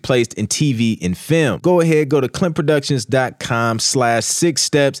music placed in TV and film. Go ahead, go to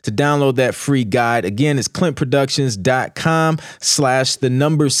clintproductions.com/6steps to download that free guide. Again, it's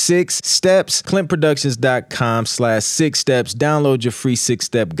clintproductions.com/6steps, clintproductions.com/6steps. Download your free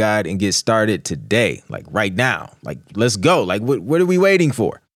 6-step guide and get started today, like right now. Like, let's go. Like, what are we waiting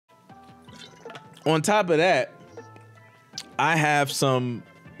for? On top of that, I have some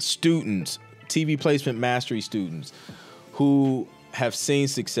students, TV placement mastery students, who have seen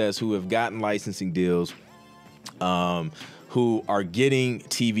success, who have gotten licensing deals, who are getting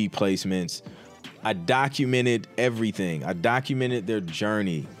TV placements. I documented everything. I documented their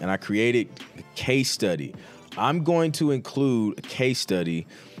journey, and I created a case study. I'm going to include a case study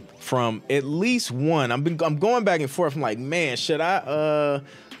from at least one. I'm going back and forth. I'm like, man, should I?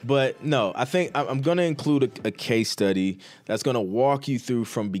 But no, I think I'm going to include a case study that's going to walk you through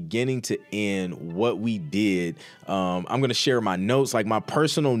from beginning to end what we did. I'm going to share my notes, like my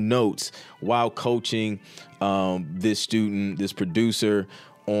personal notes while coaching this student, this producer,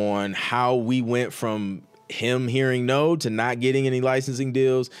 on how we went from him hearing no to not getting any licensing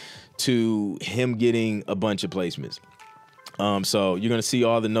deals to him getting a bunch of placements. So you're gonna see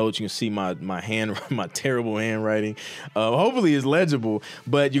all the notes. You can see my terrible handwriting. Hopefully it's legible,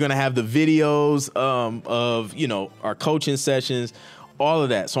 but you're gonna have the videos of our coaching sessions, all of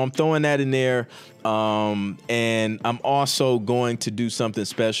that. So I'm throwing that in there, and I'm also going to do something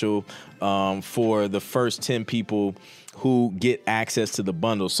special for the first 10 people who get access to the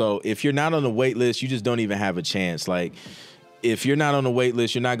bundle. So if you're not on the wait list, you just don't even have a chance. Like, if you're not on the wait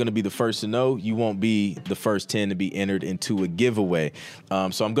list, you're not going to be the first to know. You won't be the first 10 to be entered into a giveaway.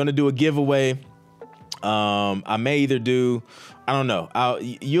 So I'm going to do a giveaway. I may either do, I don't know.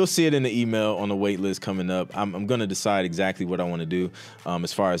 You'll see it in the email on the wait list coming up. I'm going to decide exactly what I want to do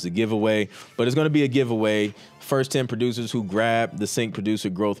as far as the giveaway. But it's going to be a giveaway. First 10 producers who grab the Sync Producer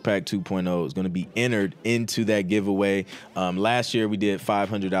Growth Pack 2.0 is going to be entered into that giveaway. Last year we did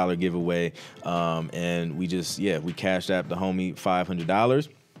 $500 giveaway, and we cashed out the homie $500.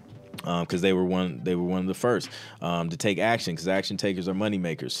 Because they were one of the first to take action, because action takers are money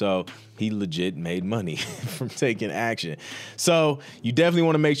makers. So he legit made money from taking action. So you definitely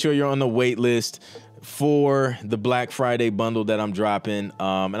want to make sure you're on the wait list for the Black Friday bundle that I'm dropping.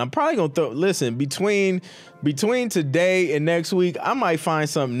 And I'm probably gonna between today and next week, I might find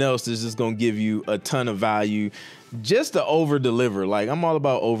something else that's just gonna give you a ton of value, just to over deliver. Like, I'm all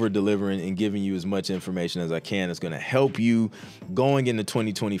about over delivering and giving you as much information as I can. It's going to help you going into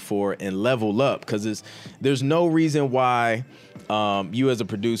 2024 and level up, because there's no reason why you as a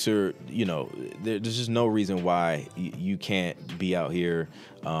producer, there's just no reason why you can't be out here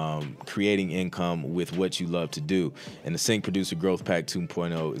creating income with what you love to do. And the Sync Producer Growth Pack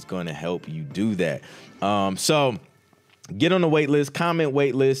 2.0 is going to help you do that. So get on the wait list, comment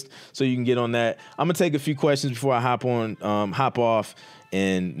wait list, so you can get on that. I'm gonna take a few questions before I hop off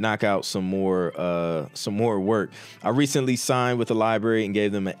and knock out some more work. I recently signed with a library and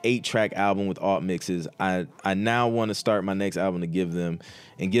gave them an 8-track album with alt mixes. I now want to start my next album to give them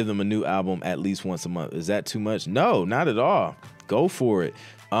a new album at least once a month. Is that too much? No, not at all. Go for it.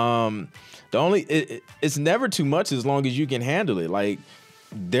 It's never too much as long as you can handle it. Like,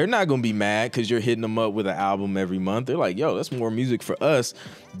 they're not going to be mad because you're hitting them up with an album every month. They're like, yo, that's more music for us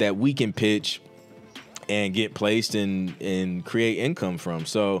that we can pitch and get placed and create income from.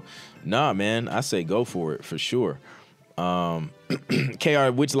 So, nah, man, I say go for it for sure.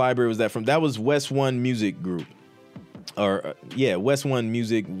 KR, which library was that from? That was West One Music Group. Or West One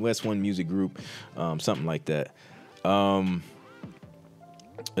Music Group, something like that.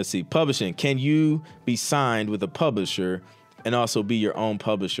 Let's see. Publishing. Can you be signed with a publisher and also be your own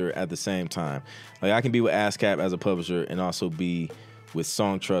publisher at the same time? Like, I can be with ASCAP as a publisher and also be with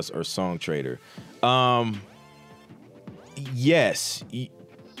Songtrust or Songtradr. Yes,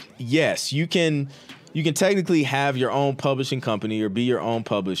 you can technically have your own publishing company or be your own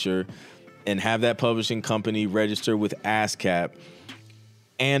publisher and have that publishing company register with ASCAP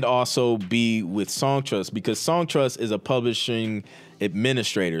and also be with Songtrust, because Songtrust is a publishing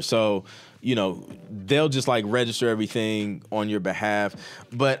administrator. So, you know, they'll just like register everything on your behalf.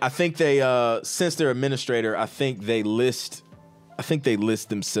 But I think they, since they're administrator, I think they list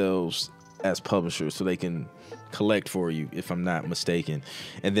themselves as publishers so they can collect for you, if I'm not mistaken.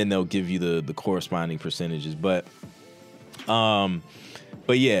 And then they'll give you the corresponding percentages. But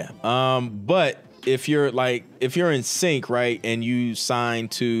if you're in Sync, right, and you sign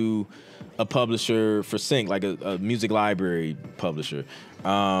to a publisher for Sync, like a music library publisher,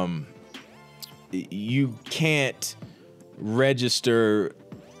 you can't register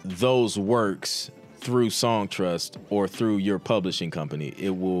those works through Songtrust or through your publishing company.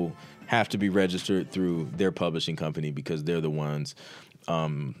 It will have to be registered through their publishing company because they're the ones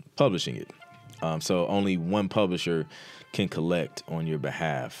publishing it. So only one publisher can collect on your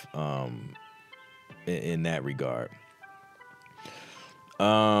behalf in that regard.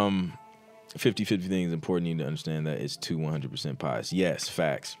 50-50 thing is important. You need to understand that it's 100% pies. Yes,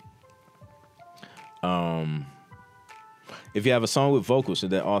 facts. If you have a song with vocals, should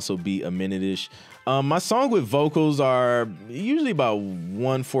that also be a minute-ish? My song with vocals are usually about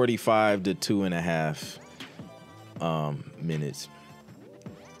 145 to 2.5 minutes.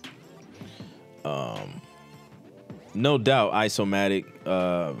 No doubt, Isomatic.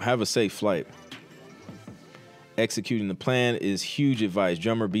 Have a safe flight. Executing the plan is huge advice.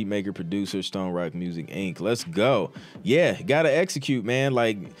 Drummer, beatmaker, producer, Stone Rock Music Inc. Let's go. Yeah, gotta execute, man.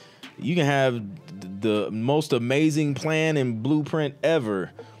 Like, you can have the most amazing plan and blueprint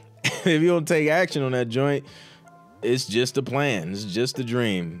ever. If you don't take action on that joint, it's just a plan. It's just a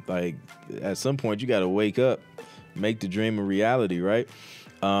dream. Like, at some point, you gotta wake up, make the dream a reality, right?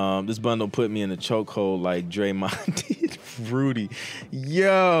 This bundle put me in a chokehold like Draymond did Rudy.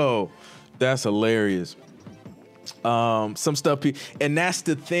 Yo, that's hilarious. Some stuff, and that's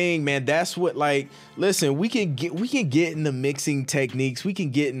the thing, man. That's what, like, listen, we can get into mixing techniques, we can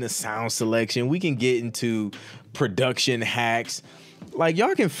get into sound selection, we can get into production hacks. Like,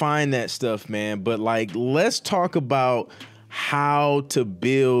 y'all can find that stuff, man. But like, let's talk about how to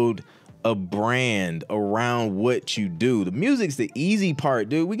build a brand around what you do. The music's the easy part,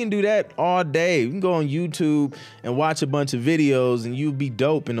 dude. We can do that all day. We can go on YouTube and watch a bunch of videos and you'll be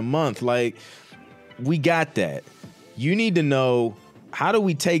dope in a month. Like, we got that. You need to know, how do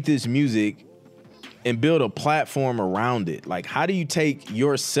we take this music and build a platform around it? Like, how do you take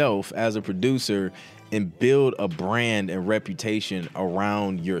yourself as a producer and build a brand and reputation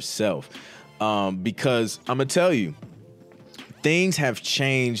around yourself? Because I'm gonna tell you, things have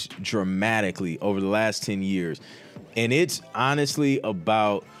changed dramatically over the last 10 years. And it's honestly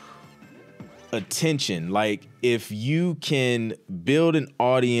about attention. Like, if you can build an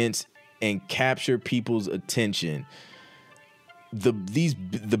audience and capture people's attention, the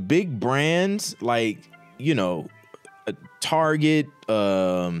big brands, like, you know, Target,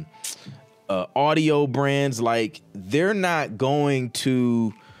 audio brands, like, they're not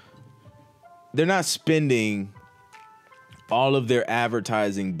spending all of their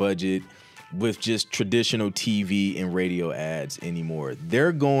advertising budget with just traditional TV and radio ads anymore.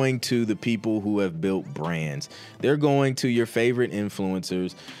 They're going to the people who have built brands. They're going to your favorite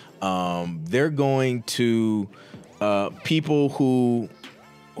influencers. They're going to people who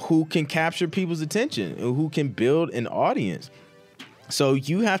can capture people's attention, who can build an audience. So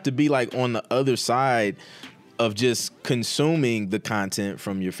you have to be like on the other side of just consuming the content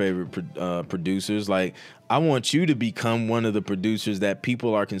from your favorite producers. Like, I want you to become one of the producers that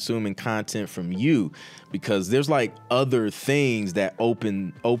people are consuming content from you, because there's like other things that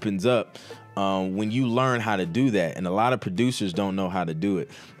opens up when you learn how to do that. And a lot of producers don't know how to do it.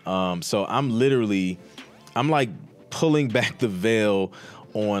 So I'm like pulling back the veil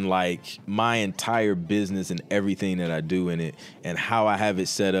on like my entire business and everything that I do in it and how I have it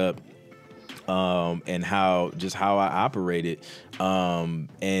set up. and how I operate it.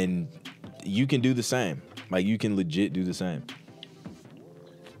 And you can do the same. Like, you can legit do the same.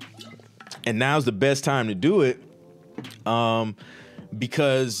 And now's the best time to do it,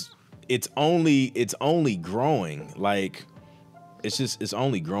 because it's only growing. Like, it's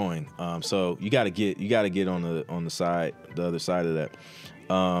only growing. So you gotta get on the other side of that.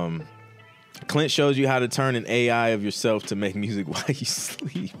 Clint shows you how to turn an AI of yourself to make music while you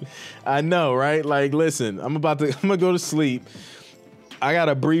sleep. I know, right? Like, listen, I'm gonna go to sleep. I got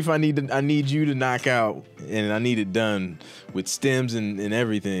a brief I need you to knock out, and I need it done with stems and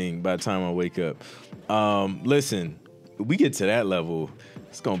everything by the time I wake up. Listen, we get to that level,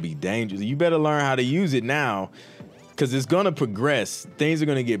 it's gonna be dangerous. You better learn how to use it now, because it's gonna progress. Things are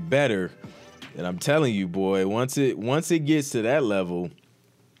gonna get better, and I'm telling you, boy, once it gets to that level,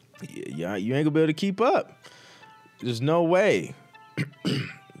 you ain't gonna be able to keep up. There's no way.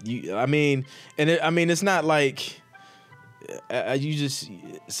 It's not like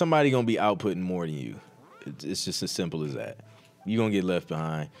somebody gonna be outputting more than you. It's just as simple as that. You're gonna get left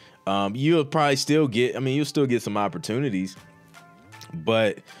behind. You'll probably still get some opportunities,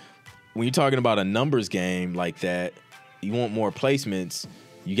 but when you're talking about a numbers game like that, you want more placements,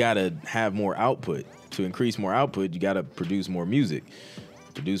 you gotta have more output. To increase more output, you gotta produce more music.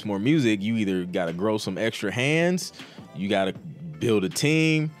 Produce more music, you either gotta grow some extra hands, you gotta build a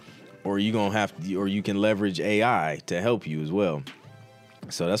team, or you can leverage AI to help you as well.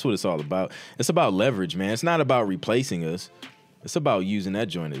 So that's what it's all about. It's about leverage, man. It's not about replacing us. It's about using that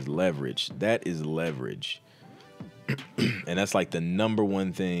joint as leverage. That is leverage. And that's like the number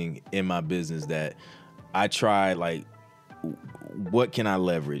one thing in my business that I try, like, what can I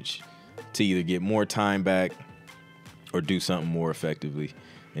leverage to either get more time back or do something more effectively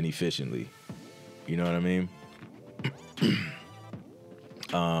and efficiently. You know what I mean?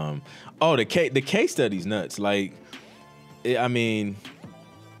 The case study's nuts. Like, yeah,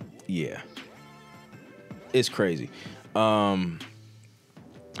 it's crazy. That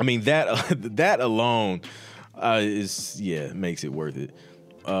alone makes it worth it.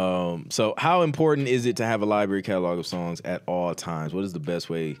 So how important is it to have a library catalog of songs at all times? What is the best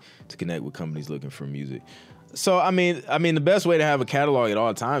way to connect with companies looking for music? So, the best way to have a catalog at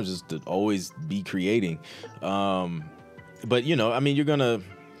all times is to always be creating. But you're gonna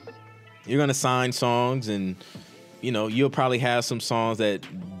sign songs, and you'll probably have some songs that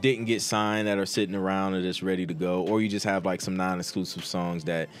didn't get signed that are sitting around and just ready to go, or you just have like some non-exclusive songs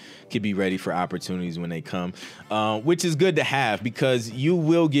that could be ready for opportunities when they come, which is good to have, because you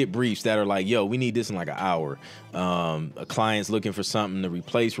will get briefs that are like, yo, we need this in like an hour. A client's looking for something to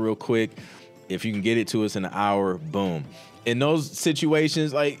replace real quick. If you can get it to us in an hour, boom. In those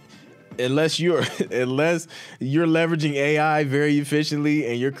situations, like, unless you're leveraging AI very efficiently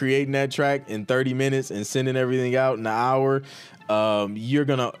and you're creating that track in 30 minutes and sending everything out in an hour, you're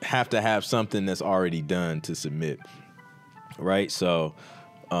gonna have to have something that's already done to submit, right? So,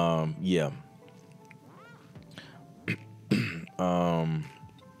 yeah.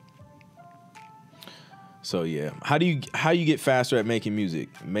 So yeah, how do you get faster at making music?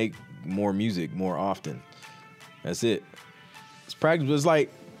 Make more music more often. That's it. It's practice. It's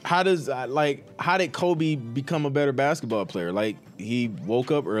like, how did Kobe become a better basketball player? Like, he woke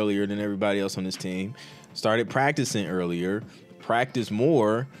up earlier than everybody else on his team, started practicing earlier, practiced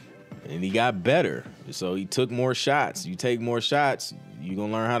more, and he got better. So he took more shots. You take more shots, you're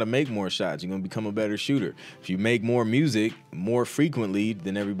going to learn how to make more shots. You're going to become a better shooter. If you make more music more frequently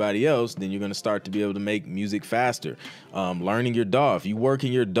than everybody else, then you're going to start to be able to make music faster. Learning your DAW. If you work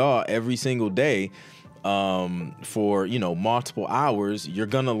in your DAW every single day, for multiple hours, you're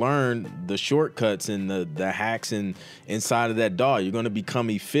gonna learn the shortcuts and the hacks inside of that DAW. You're gonna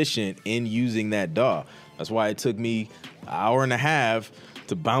become efficient in using that DAW. That's why it took me an hour and a half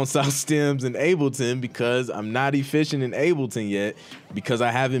to bounce out stems in Ableton, because I'm not efficient in Ableton yet, because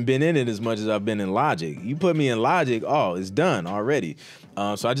I haven't been in it as much as I've been in Logic. You put me in Logic, it's done already.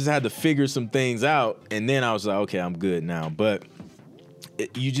 So I just had to figure some things out, and then I was like, okay, I'm good now. But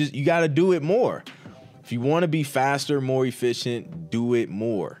you got to do it more. If you want to be faster, more efficient, do it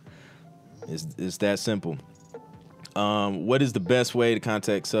more. It's that simple. What is the best way to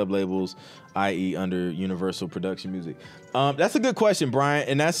contact sub-labels, i.e. under Universal Production Music? That's a good question, Brian,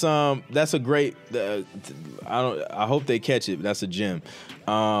 and that's a great. I hope they catch it. But that's a gem.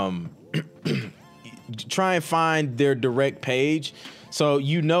 Try and find their direct page. So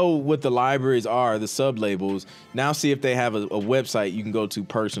what the libraries are, the sub-labels. Now see if they have a website you can go to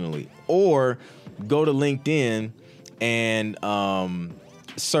personally, or go to LinkedIn and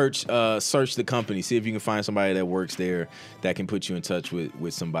search the company, see if you can find somebody that works there that can put you in touch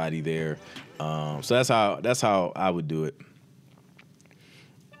with somebody there. So that's how I would do it.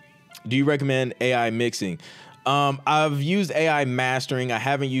 Do you recommend AI mixing? I've used AI mastering. I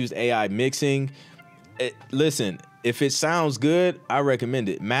haven't used AI mixing. Listen, if it sounds good, I recommend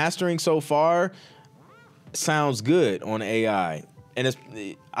it. Mastering so far sounds good on AI. And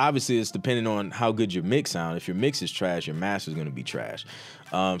it's depending on how good your mix sound. If your mix is trash, your master is going to be trash.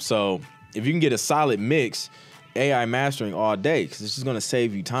 So if you can get a solid mix, AI mastering all day, because this is going to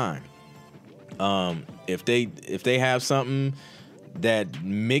save you time. If they have something that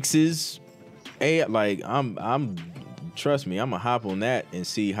mixes AI, like trust me, I'm gonna hop on that and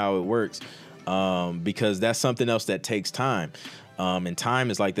see how it works, because that's something else that takes time, and time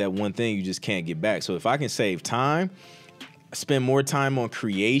is like that one thing you just can't get back. So if I can save time, spend more time on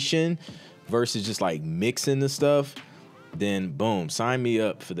creation versus just like mixing the stuff, then boom, sign me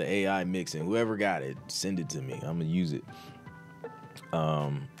up for the AI mixing. Whoever got it, send it to me. I'm gonna use it.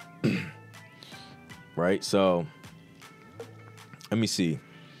 Right, so let me see.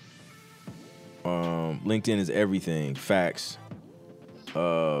 LinkedIn is everything. Facts.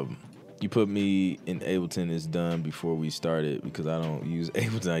 You put me in Ableton is done before we started because I don't use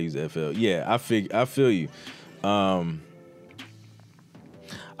Ableton. I use FL. Yeah, I feel you.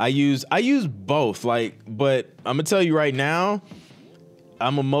 I use both. Like, but I'm gonna tell you right now,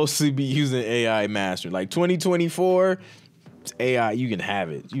 I'm gonna mostly be using AI Master. Like 2024, it's AI. You can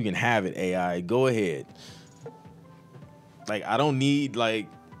have it. You can have it. AI. Go ahead. Like, I don't need like.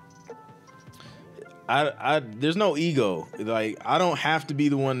 There's no ego. Like, I don't have to be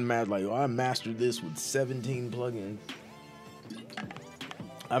the one like, oh, I mastered this with 17 plugins.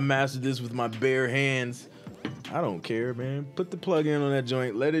 I mastered this with my bare hands. I don't care, man. Put the plug in on that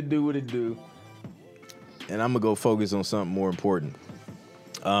joint. Let it do what it do. And I'm gonna go focus on something more important.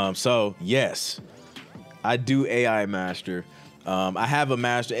 So yes, I do AI master. I have a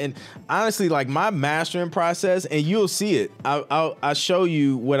master, and honestly, like my mastering process, and you'll see it. I'll show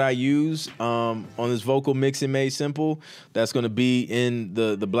you what I use on this Vocal Mixing Made Simple. That's going to be in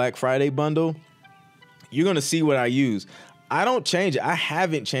the Black Friday bundle. You're going to see what I use. I don't change it. I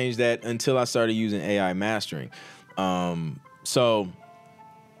haven't changed that until I started using AI mastering. So,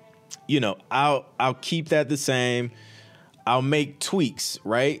 you know, I'll keep that the same. I'll make tweaks,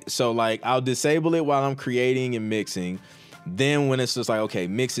 right? So like I'll disable it while I'm creating and mixing. Then when it's just like, okay,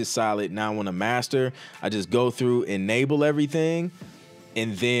 mix is solid, now I want to master, I just go through, enable everything,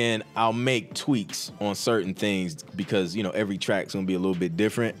 and then I'll make tweaks on certain things because, you know, every track's gonna be a little bit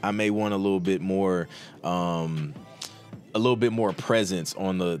different. I may want a little bit more presence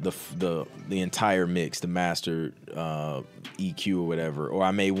on the entire mix, the master EQ or whatever, or I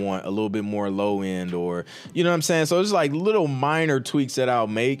may want a little bit more low end, or you know what I'm saying? So it's like little minor tweaks that I'll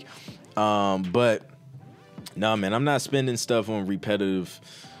make, but no, man, I'm not spending time on repetitive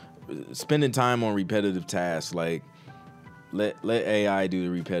tasks. Like let AI do the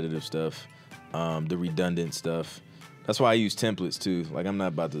repetitive stuff, the redundant stuff. That's why I use templates too. Like I'm not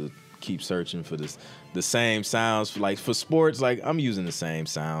about to keep searching for the same sounds. Like for sports, like I'm using the same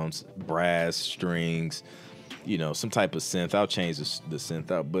sounds, brass, strings, you know, some type of synth. I'll change the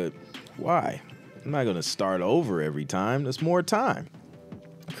synth out, but why? I'm not gonna start over every time. That's more time.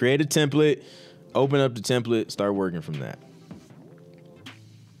 Create a template. Open up the template, start working from that.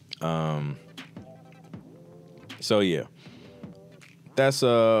 So yeah, that's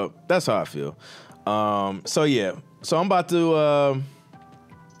how I feel. So yeah, so I'm about to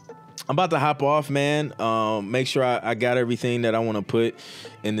hop off, man. Make sure I got everything that I want to put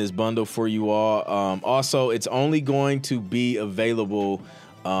in this bundle for you all. Also, it's only going to be available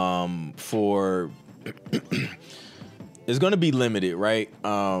for. It's going to be limited, right?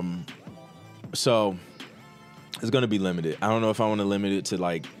 So it's going to be limited. I don't know if I want to limit it to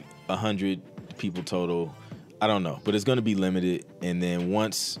like 100 people total. I don't know, but it's going to be limited. And then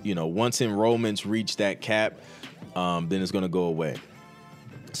once enrollments reach that cap, then it's going to go away.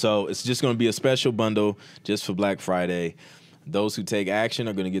 So it's just going to be a special bundle just for Black Friday. Those who take action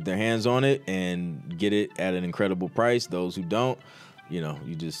are going to get their hands on it and get it at an incredible price. Those who don't, you know,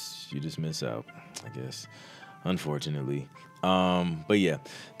 you just miss out, I guess, unfortunately. But yeah,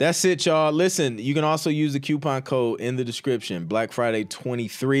 that's it, y'all. Listen, you can also use the coupon code in the description, Black Friday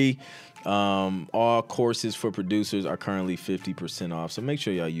 23. All courses for producers are currently 50% off. So make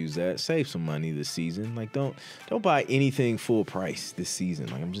sure y'all use that. Save some money this season. Like don't buy anything full price this season.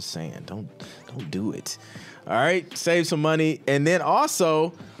 Like I'm just saying, don't do it. All right, save some money. And then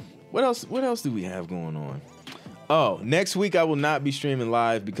also, what else do we have going on? Oh, next week I will not be streaming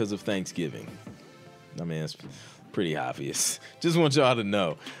live because of Thanksgiving. I mean, pretty obvious. Just want y'all to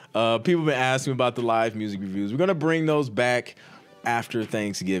know. People been asking about the live music reviews. We're gonna bring those back after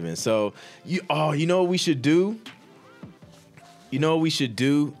Thanksgiving. So you know what we should do? This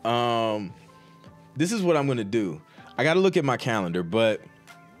is what I'm gonna do. I gotta look at my calendar, but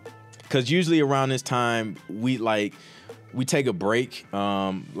because usually around this time we take a break,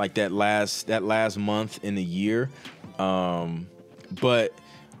 like that last month in the year. But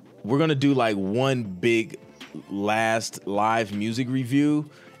we're gonna do like one big last live music review,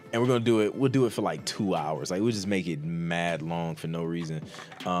 and we'll do it for like 2 hours. Like we'll just make it mad long for no reason.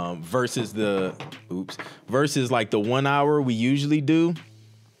 Versus like the 1 hour we usually do.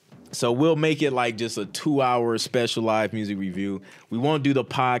 So we'll make it like just a 2 hour special live music review. We won't do the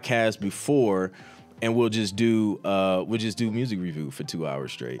podcast before, and we'll just do music review for 2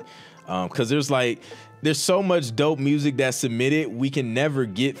 hours straight. Cause there's so much dope music that's submitted. We can never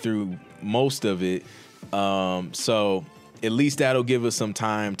get through most of it. So at least that'll give us some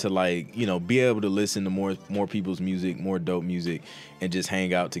time to be able to listen to more people's music, more dope music, and just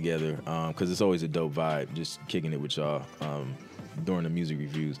hang out together. Cause it's always a dope vibe just kicking it with y'all during the music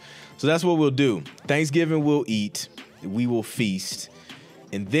reviews. So that's what we'll do. Thanksgiving we'll eat, we will feast,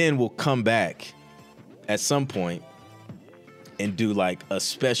 and then we'll come back at some point and do like a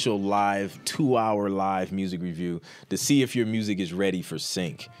special 2 hour live music review to see if your music is ready for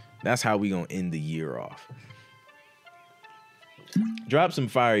sync. That's how we gonna end the year off. Drop some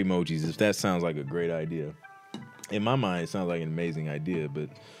fire emojis if that sounds like a great idea. In my mind, it sounds like an amazing idea, but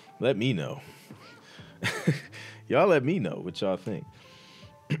let me know. Y'all let me know what y'all think.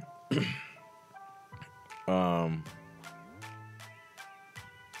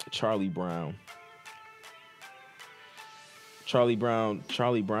 Charlie Brown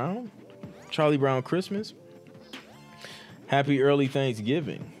Christmas. Happy early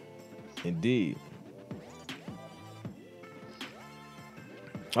Thanksgiving. Indeed.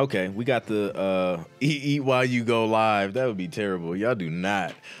 Okay, we got the eat while you go live. That would be terrible. Y'all do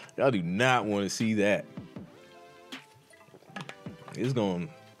not want to see that. It's gonna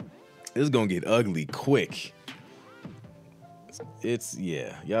get ugly quick. Y'all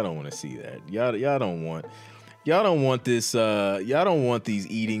don't want to see that. Y'all don't want this. Y'all don't want these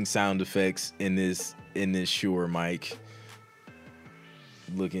eating sound effects in this Shure mic.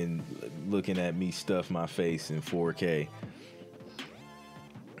 Looking at me stuff my face in 4K.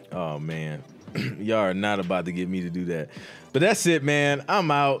 Oh man, y'all are not about to get me to do that. But that's it, man. I'm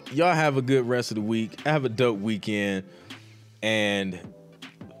out. Y'all have a good rest of the week. Have a dope weekend, and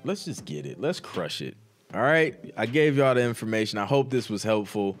let's just get it. Let's crush it. All right. I gave y'all the information. I hope this was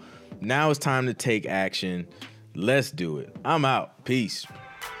helpful. Now it's time to take action. Let's do it. I'm out. Peace.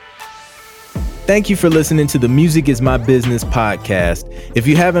 Thank you for listening to the Music is My Business podcast. If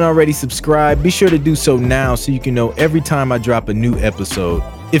you haven't already subscribed, be sure to do so now so you can know every time I drop a new episode.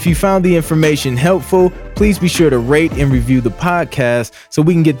 If you found the information helpful, please be sure to rate and review the podcast so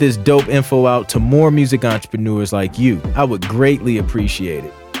we can get this dope info out to more music entrepreneurs like you. I would greatly appreciate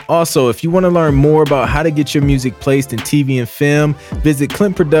it. Also, if you want to learn more about how to get your music placed in TV and film, visit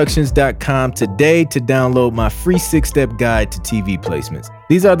clintproductions.com today to download my free 6-step guide to TV placements.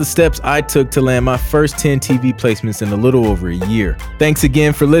 These are the steps I took to land my first 10 TV placements in a little over a year. Thanks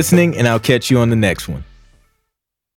again for listening, and I'll catch you on the next one.